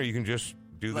can, or you can just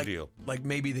do the deal. Like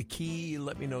maybe the key.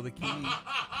 Let me know the key.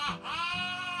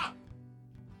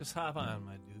 Just hop on,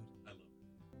 my dude. I love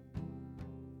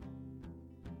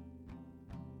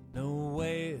it. No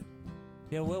way.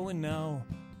 Yeah, well, we know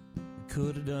we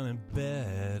could have done it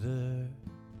better.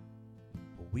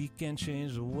 But we can't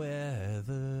change the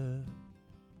weather. And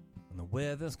the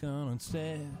weather's gonna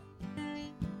stay.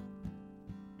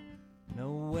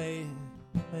 No way.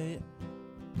 Hey.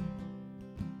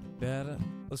 Better.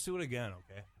 Let's do it again,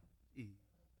 okay?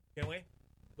 Can we?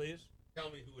 Please? Tell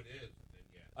me who it is.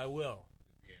 I will.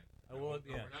 I will at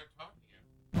the end. We're not talking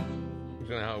yet.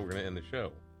 That's not how we're going to end the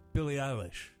show. Billie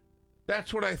Eilish.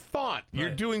 That's what I thought. Right. You're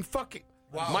doing fucking...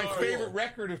 Wow, my favorite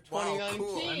record of 2019. Wow,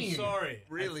 cool. I'm sorry.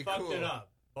 Really I cool. fucked it up.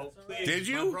 Oh, please, did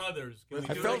you? My brothers.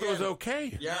 I felt it was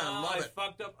okay. Yeah, I love it.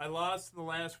 Fucked up. I lost the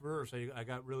last verse. I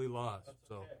got really lost.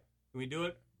 So, can we do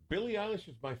it? Billie Eilish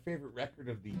is my favorite record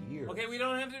of the year. Okay, we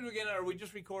don't have to do it again. Are we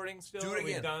just recording still? Do it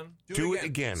again. Are we done? Do it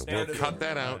again. We'll cut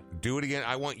that out. Right. Do it again.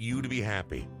 I want you to be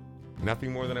happy.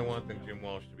 Nothing more than I want than Jim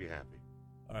Walsh to be happy.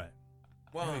 All right.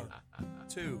 1,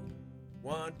 2.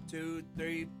 1, 2,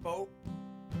 3, 4.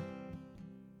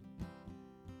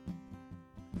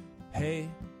 Hey,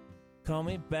 call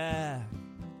me back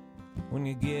when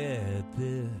you get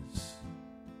this,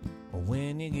 or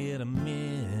when you get a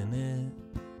minute.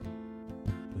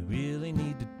 We really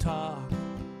need to talk.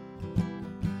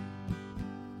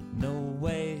 No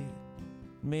way,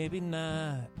 maybe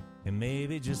not, and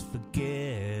maybe just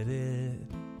forget it.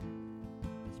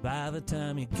 'Cause by the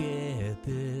time you get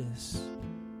this,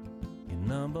 your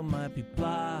number might be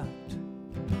blocked.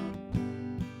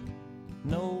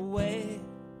 No way,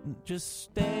 just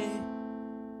stay.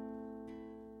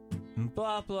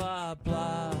 Blah, blah,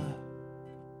 blah.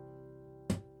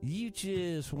 You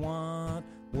just want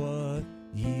what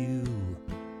you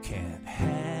can't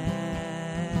have.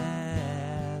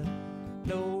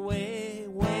 No way,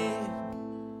 wait.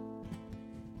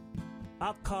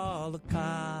 I'll call the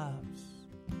cops.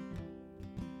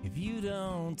 If you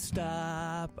don't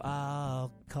stop,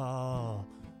 I'll call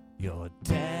your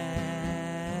dad.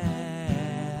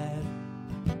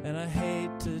 And I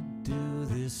hate to do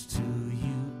this to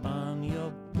you on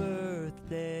your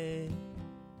birthday.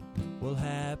 Well,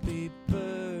 happy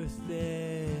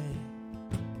birthday.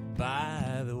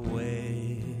 By the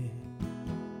way,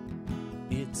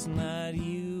 it's not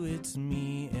you, it's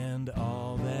me and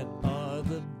all that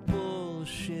other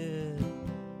bullshit.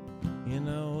 You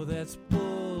know that's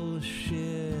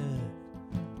bullshit,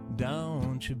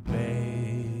 don't you,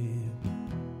 babe?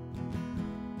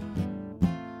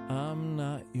 I'm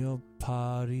not your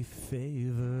party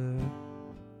favor.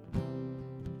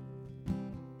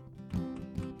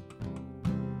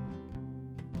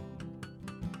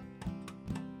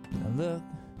 Look,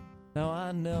 now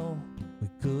I know we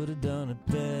could have done it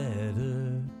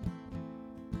better,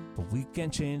 but we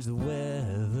can't change the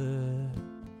weather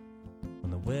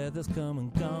when the weather's come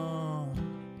and gone.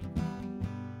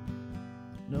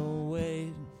 No,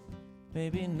 wait,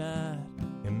 maybe not,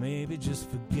 and maybe just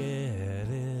forget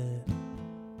it.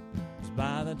 'Cause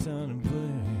by the turn of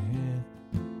blue,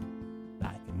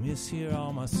 I can mishear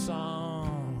all my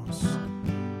songs.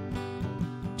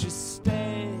 Just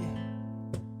stay.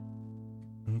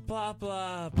 Blah,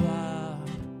 blah, blah.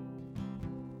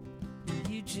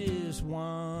 You just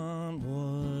want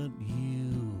what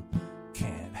you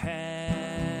can't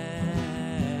have.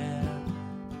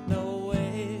 No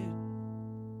way.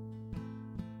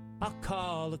 I'll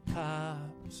call the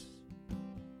cops.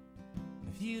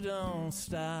 If you don't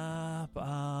stop,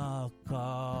 I'll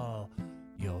call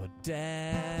your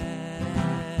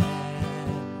dad.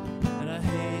 And I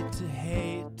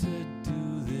hate to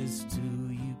do this to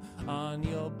you on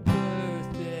your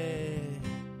birthday.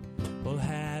 Well,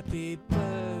 happy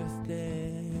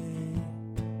birthday.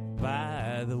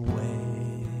 By the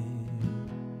way,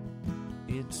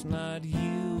 it's not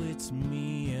you, it's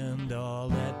me and all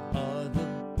that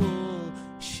other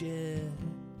bullshit.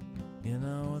 You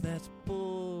know that's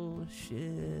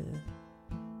bullshit,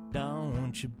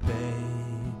 don't you,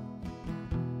 babe?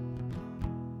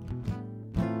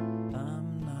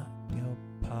 I'm not your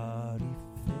party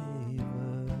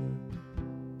favor.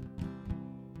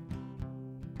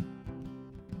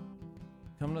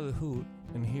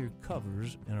 out and hear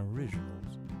covers and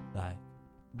originals like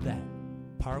that.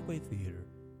 Parkway Theater,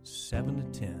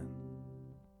 7 to 10.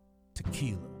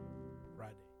 Tequila.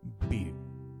 Friday. Beer.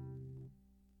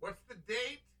 What's the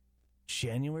date?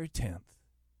 January 10th.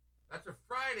 That's a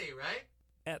Friday, right?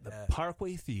 At the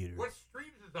Parkway Theater. What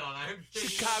streams is on?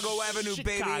 Chicago Avenue,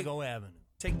 baby. Chicago Avenue.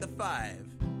 Take the 5.